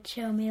 you would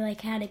show me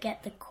like how to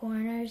get the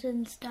corners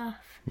and stuff.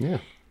 Yeah.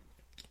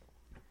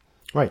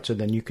 Right. So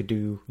then you could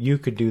do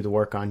the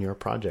work on your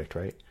project,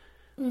 right?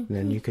 And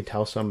then you could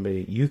tell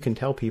somebody, you can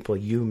tell people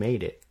you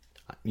made it.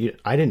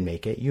 I didn't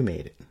make it, you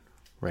made it,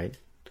 right?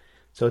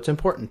 So it's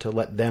important to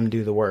let them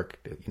do the work.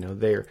 You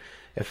know,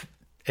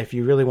 if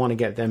you really want to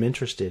get them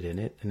interested in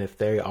it, and if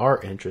they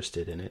are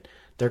interested in it,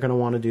 they're going to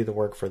want to do the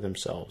work for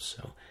themselves.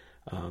 So,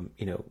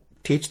 you know,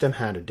 teach them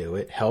how to do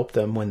it, help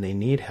them when they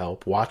need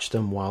help, watch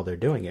them while they're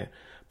doing it,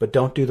 but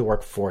don't do the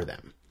work for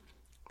them.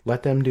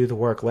 Let them do the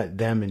work. Let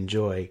them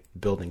enjoy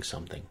building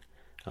something.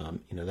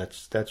 You know,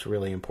 that's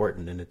really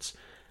important, and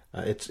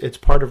it's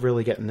part of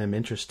really getting them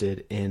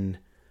interested in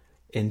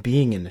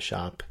being in the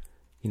shop.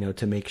 You know,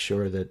 to make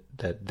sure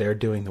that they're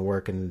doing the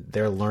work and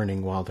they're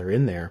learning while they're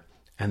in there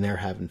and they're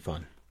having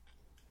fun.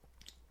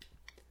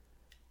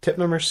 Tip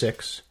number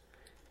 6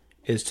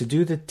 is to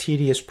do the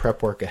tedious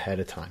prep work ahead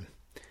of time.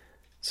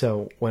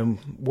 So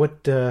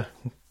do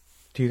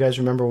you guys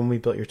remember when we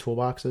built your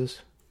toolboxes?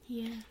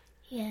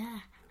 Yeah,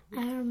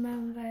 I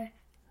remember.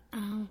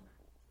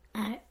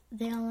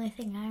 The only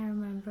thing I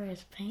remember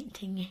is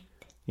painting it.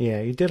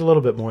 Yeah, you did a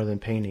little bit more than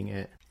painting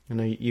it. You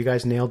know, you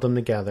guys nailed them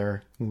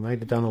together. You might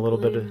have done a little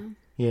bit of,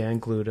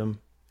 and glued them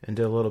and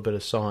did a little bit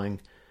of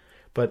sawing.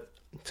 But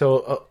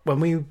so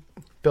when we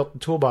built the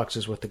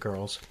toolboxes with the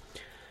girls,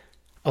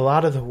 a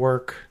lot of the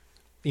work,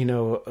 you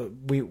know,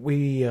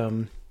 we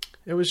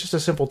it was just a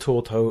simple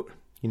tool tote,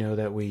 you know,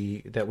 that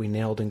we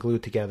nailed and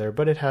glued together,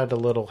 but it had a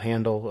little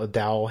handle, a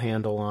dowel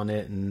handle on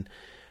it, and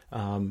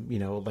you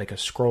know, like a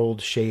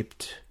scrolled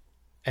shaped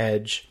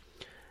edge.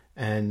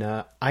 And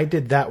I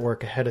did that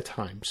work ahead of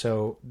time.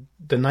 So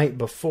the night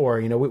before,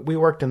 you know, we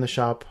worked in the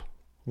shop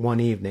one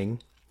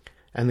evening,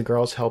 and the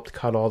girls helped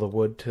cut all the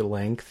wood to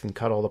length and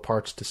cut all the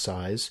parts to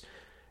size,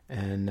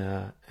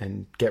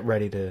 and get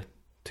ready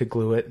to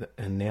glue it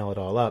and nail it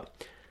all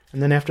up.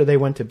 And then after they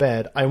went to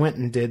bed, I went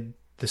and did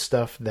the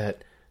stuff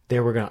that they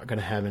were not going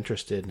to have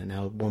interested in.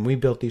 Now, when we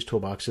built these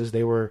toolboxes,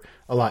 they were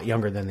a lot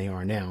younger than they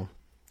are now.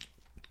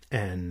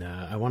 And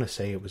I want to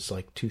say it was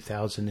like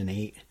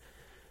 2008.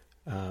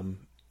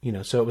 You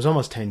know, so it was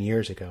almost 10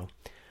 years ago,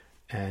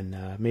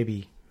 and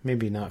maybe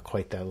not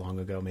quite that long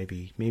ago,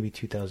 maybe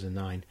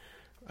 2009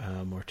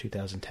 or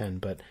 2010.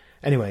 But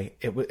anyway,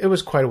 it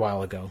was quite a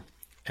while ago,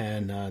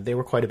 and they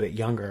were quite a bit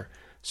younger.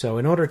 So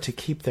in order to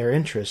keep their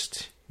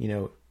interest, you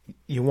know,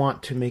 you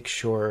want to make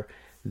sure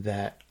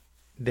that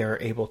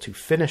they're able to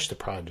finish the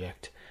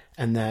project,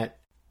 and that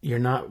you're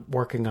not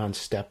working on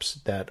steps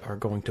that are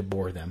going to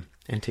bore them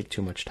and take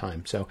too much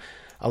time. So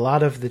a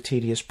lot of the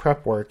tedious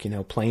prep work, you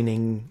know,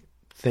 planing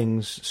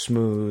things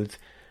smooth,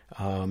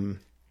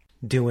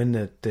 doing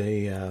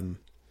the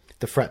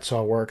fret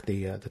saw work,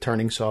 the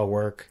turning saw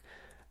work,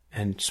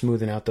 and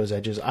smoothing out those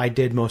edges. I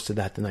did most of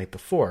that the night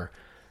before,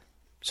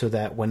 so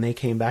that when they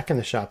came back in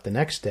the shop the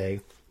next day,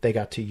 they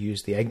got to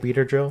use the egg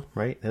beater drill,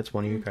 right? That's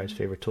one of you guys'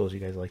 favorite tools. You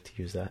guys like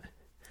to use that.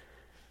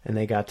 And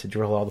they got to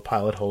drill all the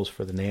pilot holes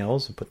for the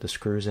nails and put the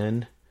screws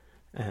in,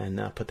 and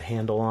put the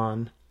handle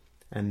on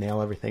and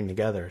nail everything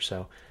together.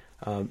 So,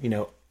 you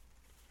know,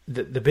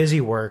 the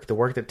busy work, the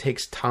work that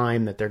takes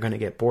time that they're going to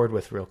get bored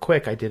with real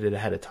quick, I did it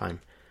ahead of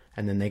time.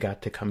 And then they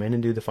got to come in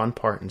and do the fun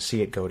part and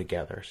see it go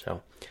together.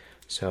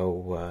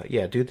 So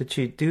yeah, do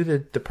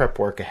the prep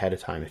work ahead of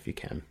time if you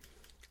can.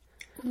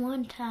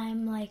 One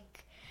time,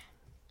 like,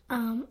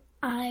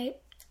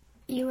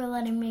 you were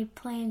letting me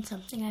plane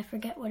something. I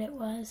forget what it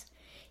was.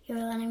 You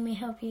were letting me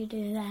help you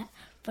do that,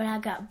 but I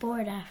got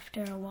bored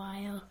after a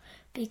while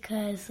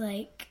because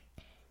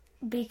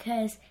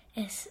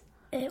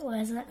it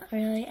wasn't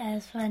really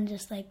as fun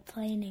just like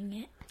planing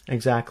it.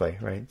 Exactly,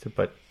 right?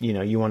 But, you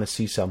know, you want to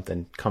see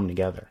something come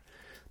together.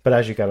 But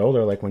as you got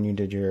older, like when you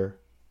did your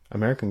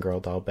American Girl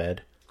doll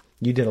bed,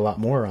 you did a lot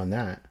more on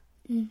that,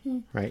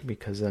 right?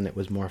 Because then it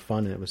was more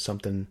fun and it was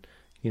something,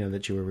 you know,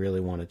 that you really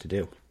wanted to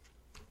do.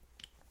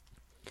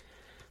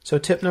 So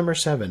tip number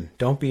 7,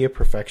 don't be a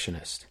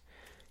perfectionist.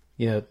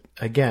 You know,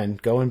 again,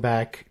 going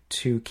back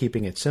to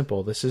keeping it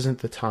simple, this isn't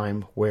the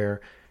time where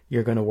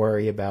you're going to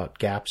worry about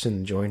gaps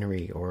in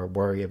joinery or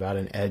worry about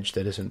an edge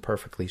that isn't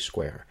perfectly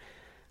square.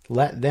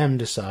 Let them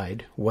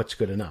decide what's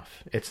good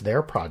enough. It's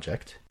their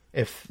project.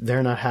 If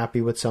they're not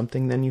happy with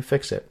something, then you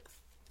fix it.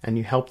 And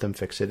you help them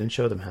fix it and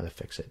show them how to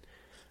fix it.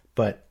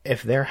 But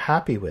if they're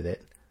happy with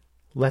it,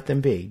 let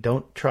them be.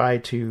 Don't try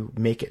to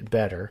make it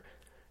better,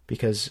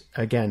 because,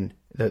 again,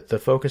 the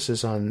focus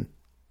is on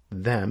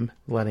them,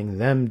 letting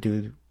them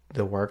do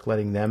the work,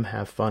 letting them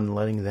have fun,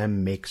 letting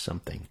them make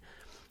something.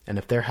 And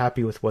if they're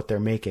happy with what they're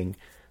making,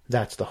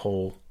 that's the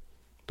whole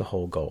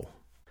goal.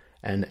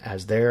 And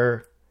as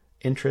their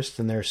interests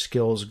and their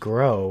skills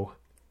grow,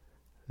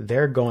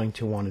 they're going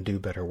to want to do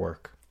better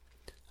work.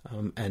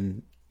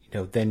 And, you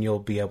know, then you'll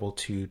be able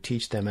to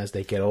teach them as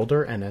they get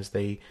older and as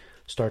they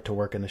start to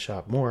work in the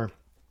shop more,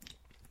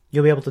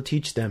 you'll be able to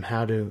teach them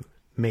how to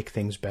make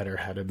things better,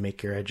 how to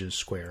make your edges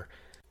square.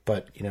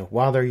 But,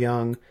 while they're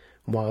young,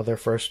 while they're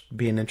first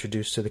being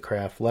introduced to the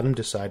craft, let them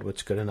decide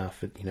what's good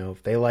enough.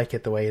 If they like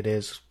it the way it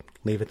is,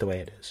 leave it the way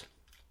it is.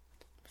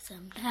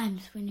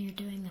 Sometimes when you're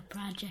doing a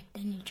project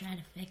and you try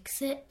to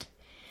fix it,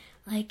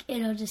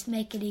 it'll just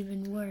make it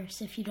even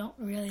worse if you don't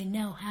really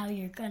know how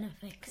you're going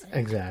to fix it.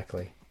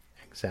 Exactly.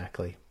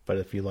 But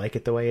if you like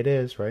it the way it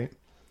is, right?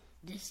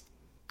 Just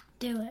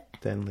do it.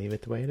 Then leave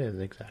it the way it is,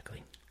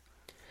 exactly.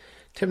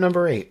 Tip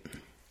number 8,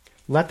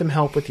 let them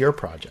help with your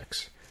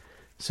projects.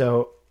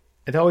 So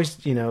it always,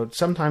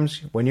 sometimes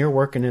when you're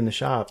working in the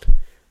shop,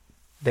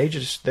 they're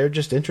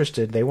just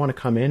interested. They want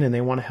to come in and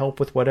they want to help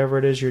with whatever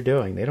it is you're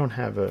doing. They don't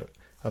have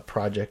a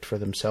project for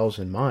themselves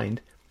in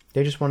mind.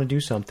 They just want to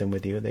do something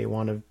with you. They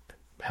want to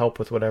help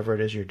with whatever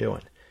it is you're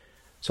doing.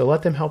 So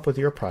let them help with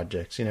your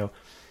projects.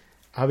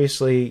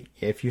 Obviously,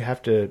 if you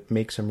have to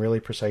make some really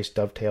precise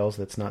dovetails,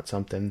 that's not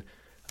something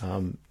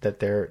that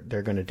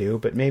they're going to do.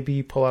 But maybe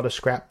you pull out a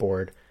scrap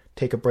board,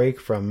 take a break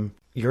from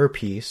your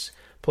piece,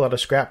 pull out a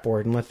scrap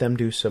board and let them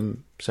do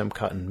some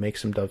cutting, make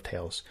some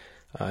dovetails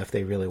if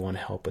they really want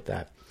to help with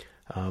that.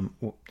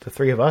 The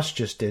three of us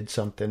just did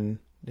something,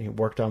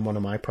 worked on one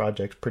of my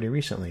projects pretty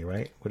recently,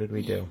 right? What did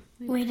we do?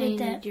 We did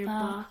that your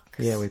box.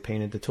 Yeah, we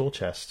painted the tool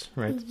chest,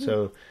 right? Mm-hmm.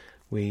 So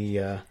we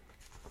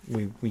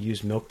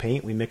used milk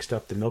paint. We mixed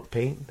up the milk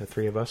paint. The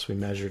three of us, we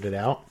measured it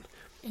out.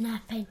 And I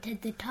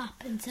painted the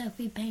top, and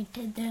Sophie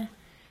painted the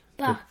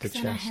box,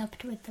 and I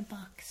helped with the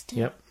box too.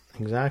 Yep,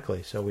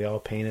 exactly. So we all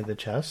painted the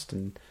chest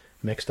and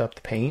mixed up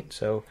the paint.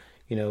 So,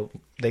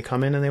 they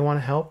come in and they want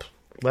to help.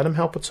 Let them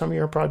help with some of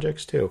your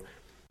projects too.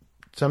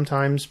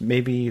 Sometimes,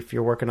 maybe if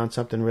you're working on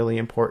something really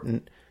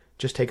important,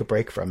 just take a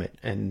break from it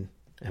and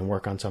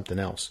work on something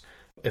else.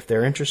 If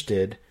they're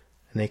interested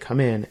and they come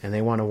in and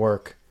they want to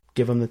work,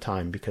 give them the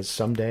time, because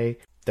someday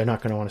they're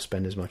not going to want to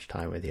spend as much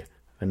time with you.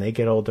 When they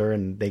get older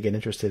and they get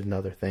interested in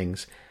other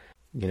things,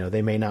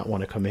 they may not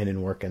want to come in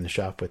and work in the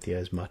shop with you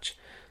as much.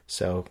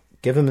 So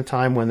give them the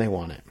time when they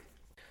want it.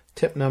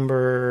 Tip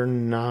number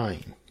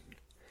 9,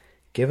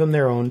 give them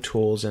their own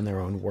tools and their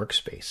own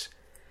workspace.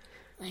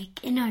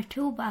 In our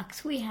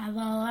toolbox, we have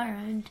all our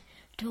own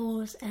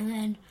tools, and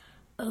then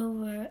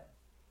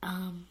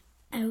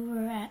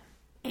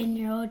in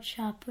your old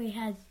shop, we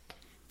had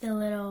the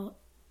little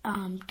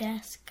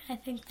desk, I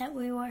think, that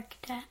we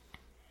worked at.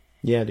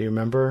 Yeah, do you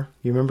remember?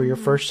 You remember your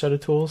first set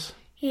of tools?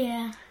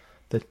 Yeah.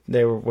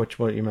 They were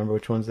you remember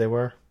which ones they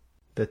were?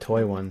 The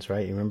toy ones,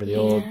 right? You remember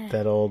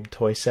that old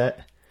toy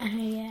set?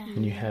 Yeah.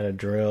 And you had a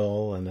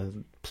drill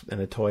and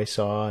a toy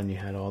saw, and you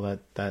had all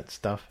that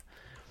stuff.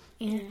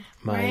 Yeah.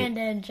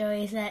 Miranda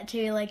enjoys that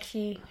too.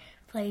 She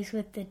plays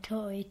with the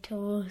toy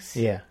tools.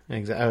 Yeah,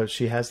 exactly. Oh,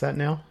 she has that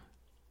now?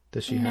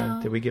 Does she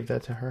have? Did we give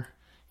that to her?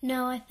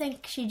 No, I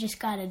think she just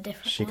got a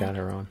different one. She got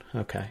her own.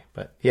 Okay.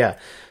 But yeah,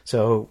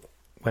 so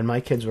when my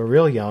kids were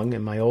real young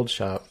in my old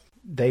shop,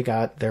 they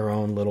got their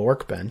own little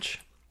workbench.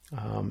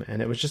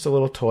 And it was just a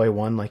little toy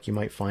one like you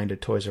might find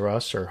at Toys R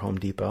Us or Home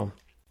Depot.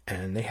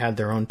 And they had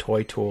their own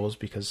toy tools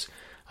because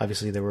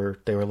obviously they were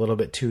a little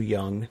bit too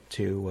young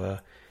to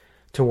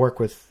work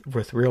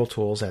with real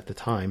tools at the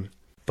time.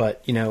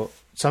 But,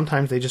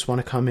 sometimes they just want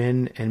to come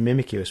in and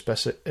mimic you,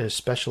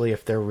 especially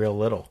if they're real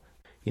little.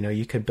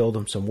 You could build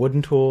them some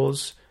wooden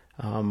tools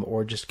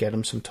or just get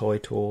them some toy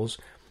tools.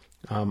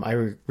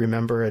 I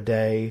remember a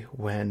day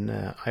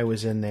when I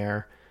was in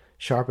there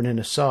sharpening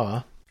a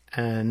saw,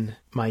 and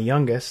my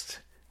youngest,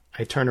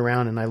 I turned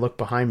around and I looked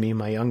behind me.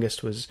 My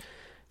youngest was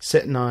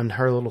sitting on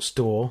her little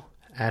stool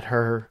at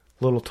her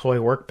little toy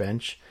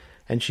workbench,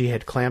 and she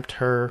had clamped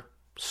her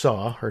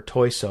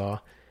toy saw,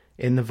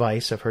 in the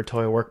vise of her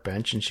toy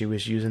workbench, and she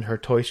was using her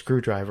toy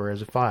screwdriver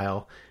as a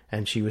file,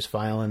 and she was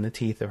filing the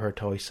teeth of her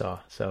toy saw.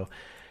 So,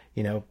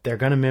 they're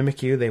going to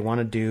mimic you. They want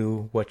to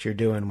do what you're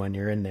doing when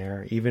you're in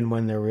there, even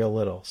when they're real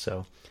little.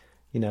 So,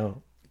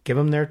 give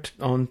them their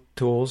own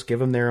tools, give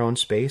them their own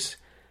space,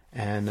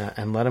 and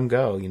let them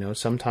go.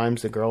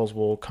 Sometimes the girls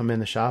will come in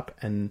the shop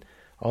and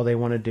all they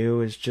want to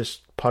do is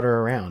just putter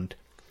around.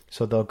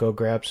 So they'll go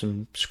grab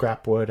some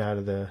scrap wood out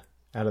of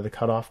the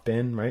cutoff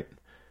bin, right?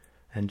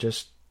 And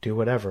just do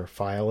whatever.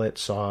 File it,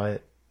 saw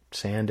it,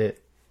 sand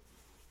it.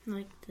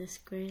 Like the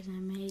squares I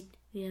made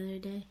the other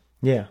day.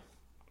 Yeah.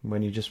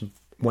 When you just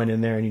went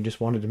in there and you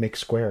just wanted to make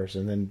squares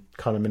and then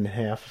cut them in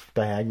half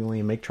diagonally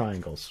and make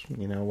triangles,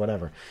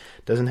 whatever.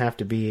 It doesn't have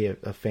to be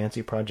a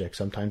fancy project.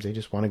 Sometimes they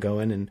just want to go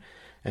in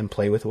and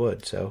play with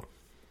wood. So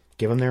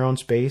give them their own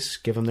space,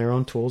 give them their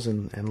own tools,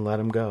 and let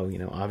them go.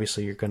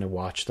 Obviously you're going to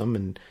watch them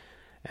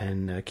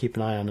and keep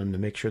an eye on them to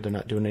make sure they're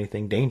not doing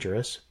anything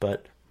dangerous.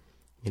 But,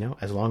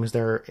 as long as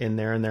they're in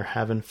there and they're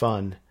having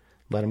fun,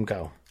 let them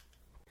go.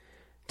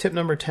 Tip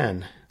number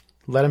 10,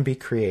 let them be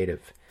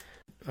creative.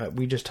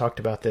 We just talked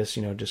about this,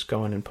 just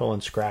going and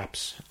pulling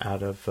scraps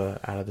out of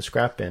the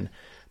scrap bin.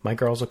 My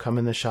girls will come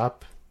in the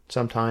shop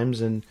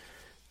sometimes and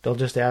they'll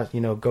just ask,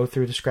 go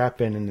through the scrap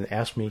bin and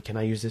ask me, can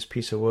I use this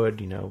piece of wood,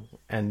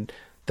 and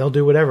they'll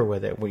do whatever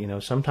with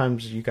it.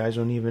 Sometimes you guys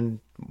won't even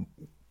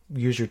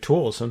use your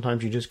tools.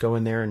 Sometimes you just go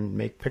in there and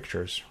make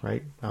pictures,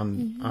 right,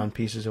 on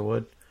pieces of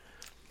wood.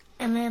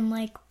 And then,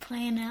 like,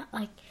 plan out,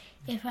 like,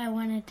 if I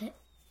wanted to,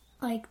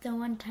 like, the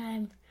one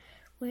time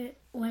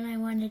when I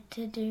wanted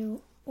to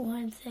do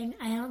one thing,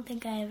 I don't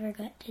think I ever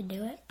got to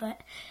do it,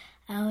 but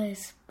I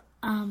was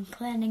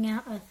planning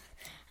out with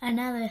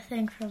another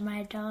thing for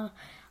my doll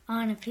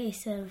on a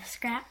piece of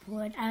scrap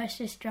wood. I was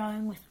just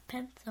drawing with a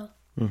pencil.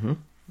 Mm-hmm.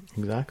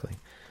 Exactly.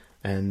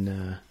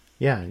 And,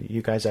 yeah,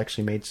 you guys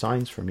actually made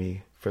signs for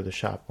me for the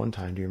shop one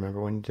time. Do you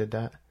remember when you did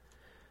that?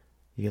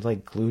 You,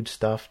 like, glued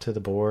stuff to the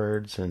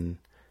boards, and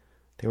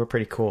they were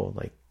pretty cool.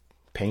 Like,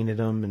 painted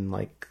them and,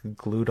 like,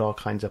 glued all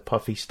kinds of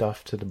puffy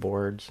stuff to the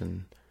boards.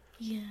 And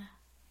yeah,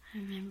 I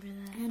remember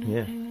that. I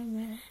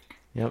remember that.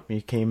 Yep,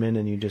 you came in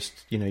and you just,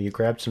 you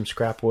grabbed some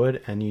scrap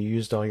wood and you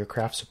used all your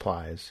craft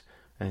supplies.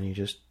 And you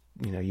just,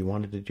 you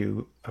wanted to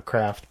do a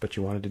craft, but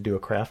you wanted to do a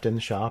craft in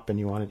the shop and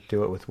you wanted to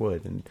do it with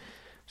wood. And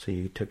so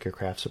you took your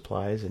craft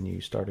supplies and you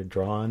started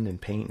drawing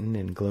and painting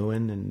and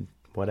gluing and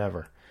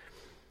whatever.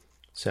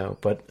 So,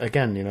 but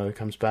again, it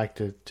comes back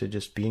to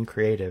just being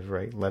creative,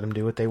 right? Let them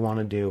do what they want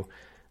to do.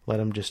 Let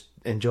them just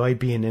enjoy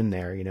being in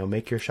there,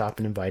 make your shop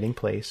an inviting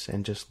place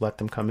and just let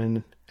them come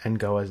in and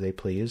go as they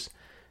please.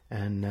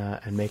 And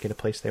make it a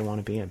place they want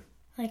to be in.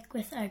 Like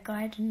with our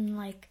garden,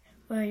 like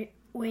where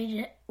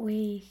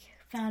we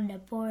found a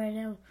board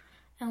and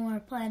we're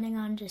planning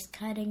on just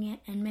cutting it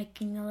and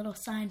making a little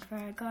sign for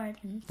our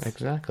gardens.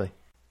 Exactly.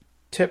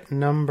 Tip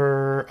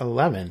number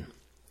 11.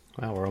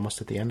 Wow, we're almost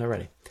at the end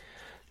already.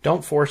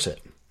 Don't force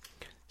it.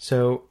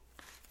 So,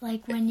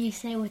 like when you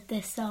say with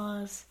the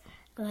saws,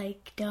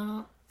 like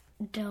don't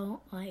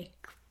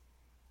like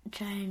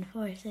try and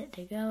force it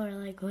to go, or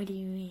like what do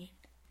you mean?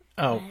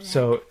 Oh,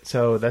 so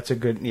that's a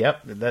good,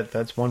 yep,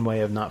 that's one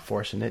way of not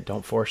forcing it.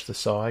 Don't force the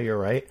saw, you're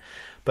right.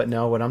 But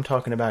no, what I'm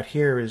talking about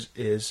here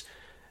is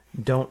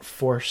don't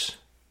force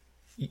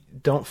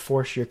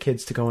your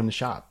kids to go in the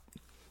shop.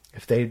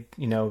 If they,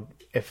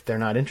 if they're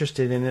not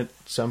interested in it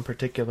some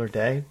particular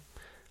day,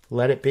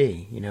 let it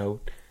be.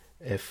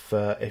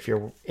 If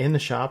you're in the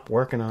shop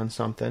working on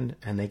something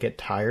and they get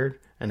tired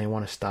and they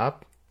want to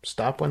stop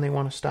when they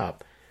want to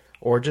stop.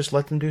 Or just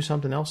let them do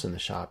something else in the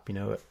shop.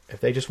 If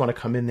they just want to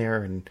come in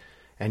there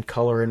and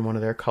color in one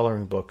of their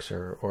coloring books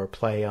or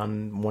play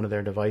on one of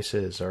their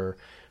devices or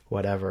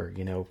whatever,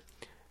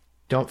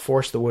 don't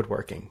force the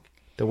woodworking.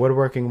 The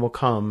woodworking will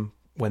come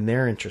when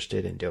they're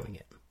interested in doing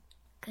it.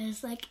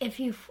 Because, like, if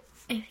you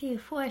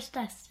forced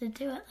us to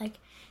do it, like,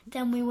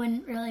 then we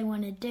wouldn't really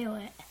want to do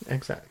it.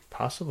 Exactly.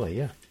 Possibly,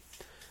 yeah.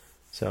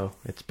 So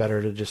it's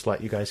better to just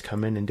let you guys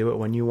come in and do it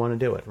when you want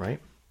to do it, right?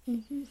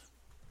 Mm-hmm.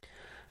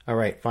 All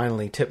right,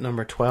 finally, tip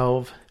number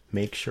 12,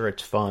 make sure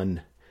it's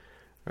fun.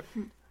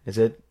 Is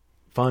it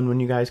fun when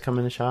you guys come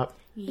in the shop?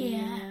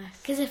 Yeah,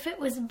 because if it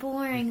was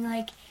boring,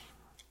 like,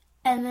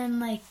 and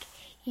then, like,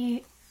 you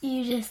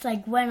just,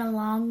 like, went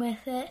along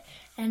with it,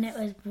 and it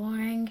was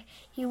boring,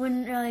 you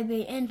wouldn't really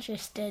be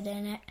interested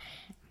in it,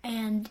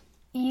 and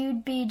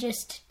you'd be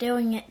just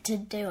doing it to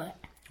do it.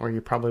 Or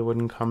you probably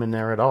wouldn't come in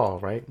there at all,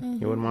 right? Mm-hmm.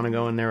 You wouldn't want to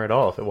go in there at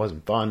all if it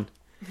wasn't fun.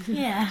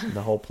 Yeah.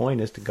 The whole point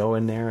is to go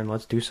in there and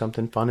let's do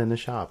something fun in the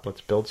shop.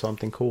 Let's build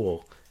something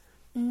cool.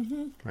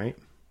 Mm-hmm. Right?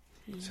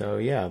 Mm-hmm. So,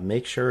 yeah,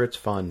 make sure it's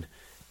fun.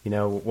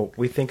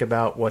 We think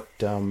about we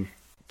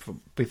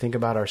think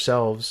about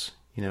ourselves,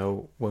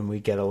 when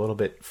we get a little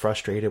bit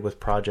frustrated with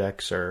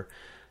projects or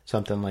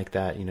something like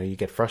that. You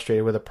get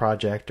frustrated with a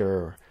project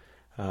or,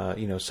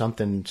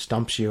 something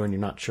stumps you and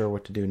you're not sure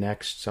what to do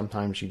next.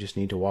 Sometimes you just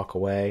need to walk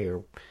away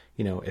or,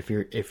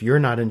 if you're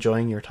not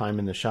enjoying your time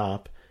in the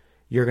shop,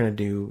 you're going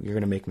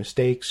to make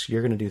mistakes.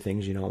 You're going to do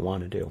things you don't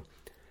want to do.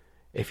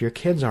 If your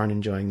kids aren't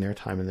enjoying their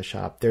time in the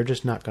shop, they're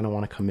just not going to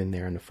want to come in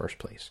there in the first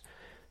place.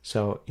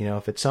 So,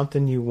 if it's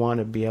something you want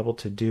to be able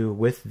to do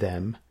with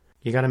them,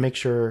 you got to make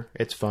sure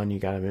it's fun. You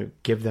got to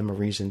give them a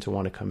reason to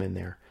want to come in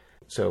there.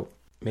 So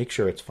make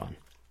sure it's fun.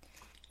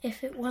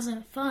 If it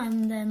wasn't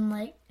fun, then,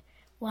 like,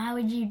 why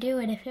would you do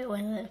it if it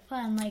wasn't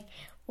fun? Like,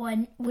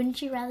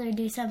 wouldn't you rather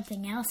do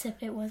something else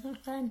if it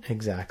wasn't fun?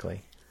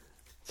 Exactly.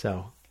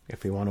 So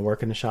if you want to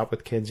work in the shop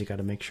with kids, you got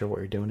to make sure what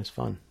you're doing is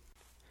fun.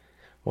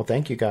 Well,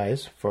 thank you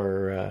guys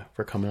for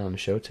coming on the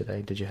show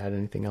today. Did you have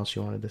anything else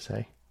you wanted to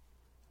say?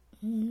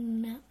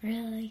 Not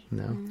really.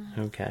 No?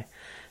 Okay.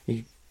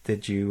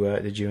 Did you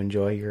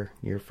enjoy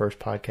your first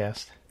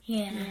podcast?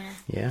 Yeah.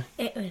 Yeah?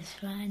 It was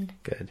fun.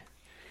 Good.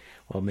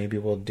 Well, maybe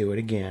we'll do it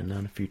again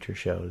on a future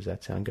show. Does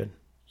that sound good?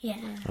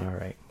 Yeah. All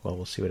right. Well,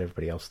 we'll see what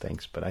everybody else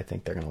thinks, but I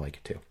think they're going to like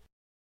it too.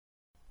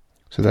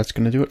 So that's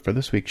going to do it for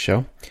this week's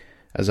show.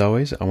 As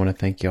always, I want to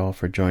thank you all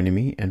for joining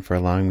me and for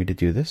allowing me to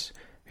do this,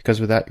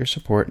 because without your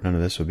support, none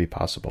of this would be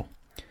possible.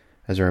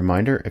 As a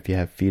reminder, if you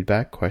have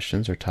feedback,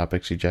 questions, or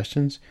topic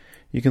suggestions,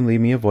 you can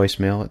leave me a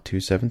voicemail at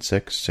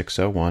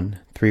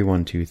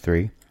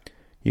 276-601-3123.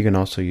 You can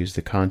also use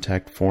the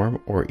contact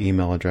form or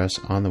email address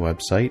on the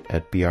website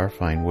at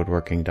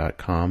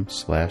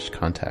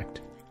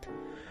brfinewoodworking.com/contact.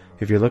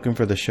 If you're looking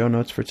for the show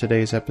notes for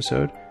today's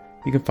episode,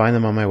 You can find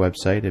them on my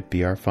website at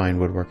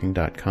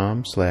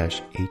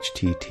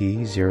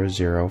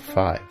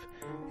brfinewoodworking.com/HTT005.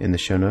 In the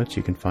show notes,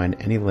 you can find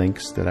any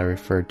links that I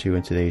referred to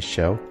in today's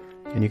show,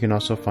 and you can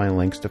also find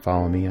links to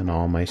follow me on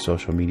all my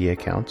social media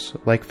accounts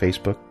like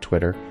Facebook,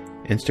 Twitter,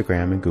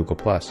 Instagram, and Google+.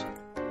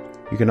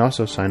 You can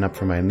also sign up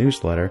for my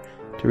newsletter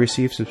to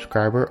receive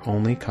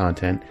subscriber-only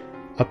content,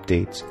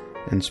 updates,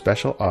 and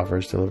special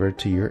offers delivered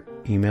to your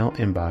email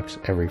inbox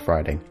every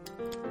Friday.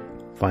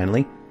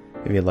 Finally,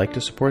 if you'd like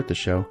to support the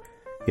show,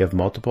 you have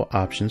multiple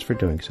options for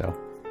doing so.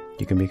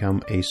 You can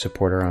become a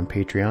supporter on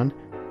Patreon,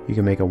 you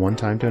can make a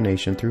one-time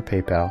donation through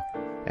PayPal,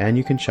 and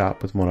you can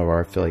shop with one of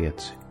our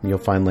affiliates. You'll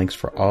find links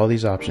for all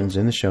these options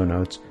in the show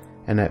notes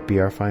and at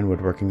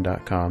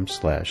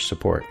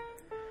brfinewoodworking.com/support.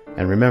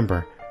 And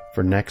remember,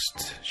 for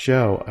next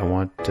show, I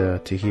want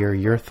to hear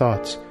your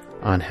thoughts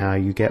on how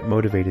you get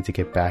motivated to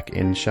get back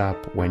in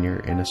shop when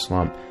you're in a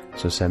slump.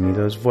 So send me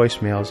those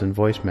voicemails and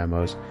voice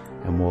memos,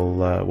 and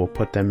we'll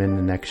put them in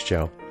the next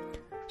show.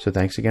 So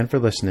thanks again for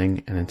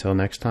listening, and until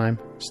next time,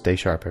 stay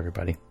sharp,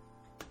 everybody.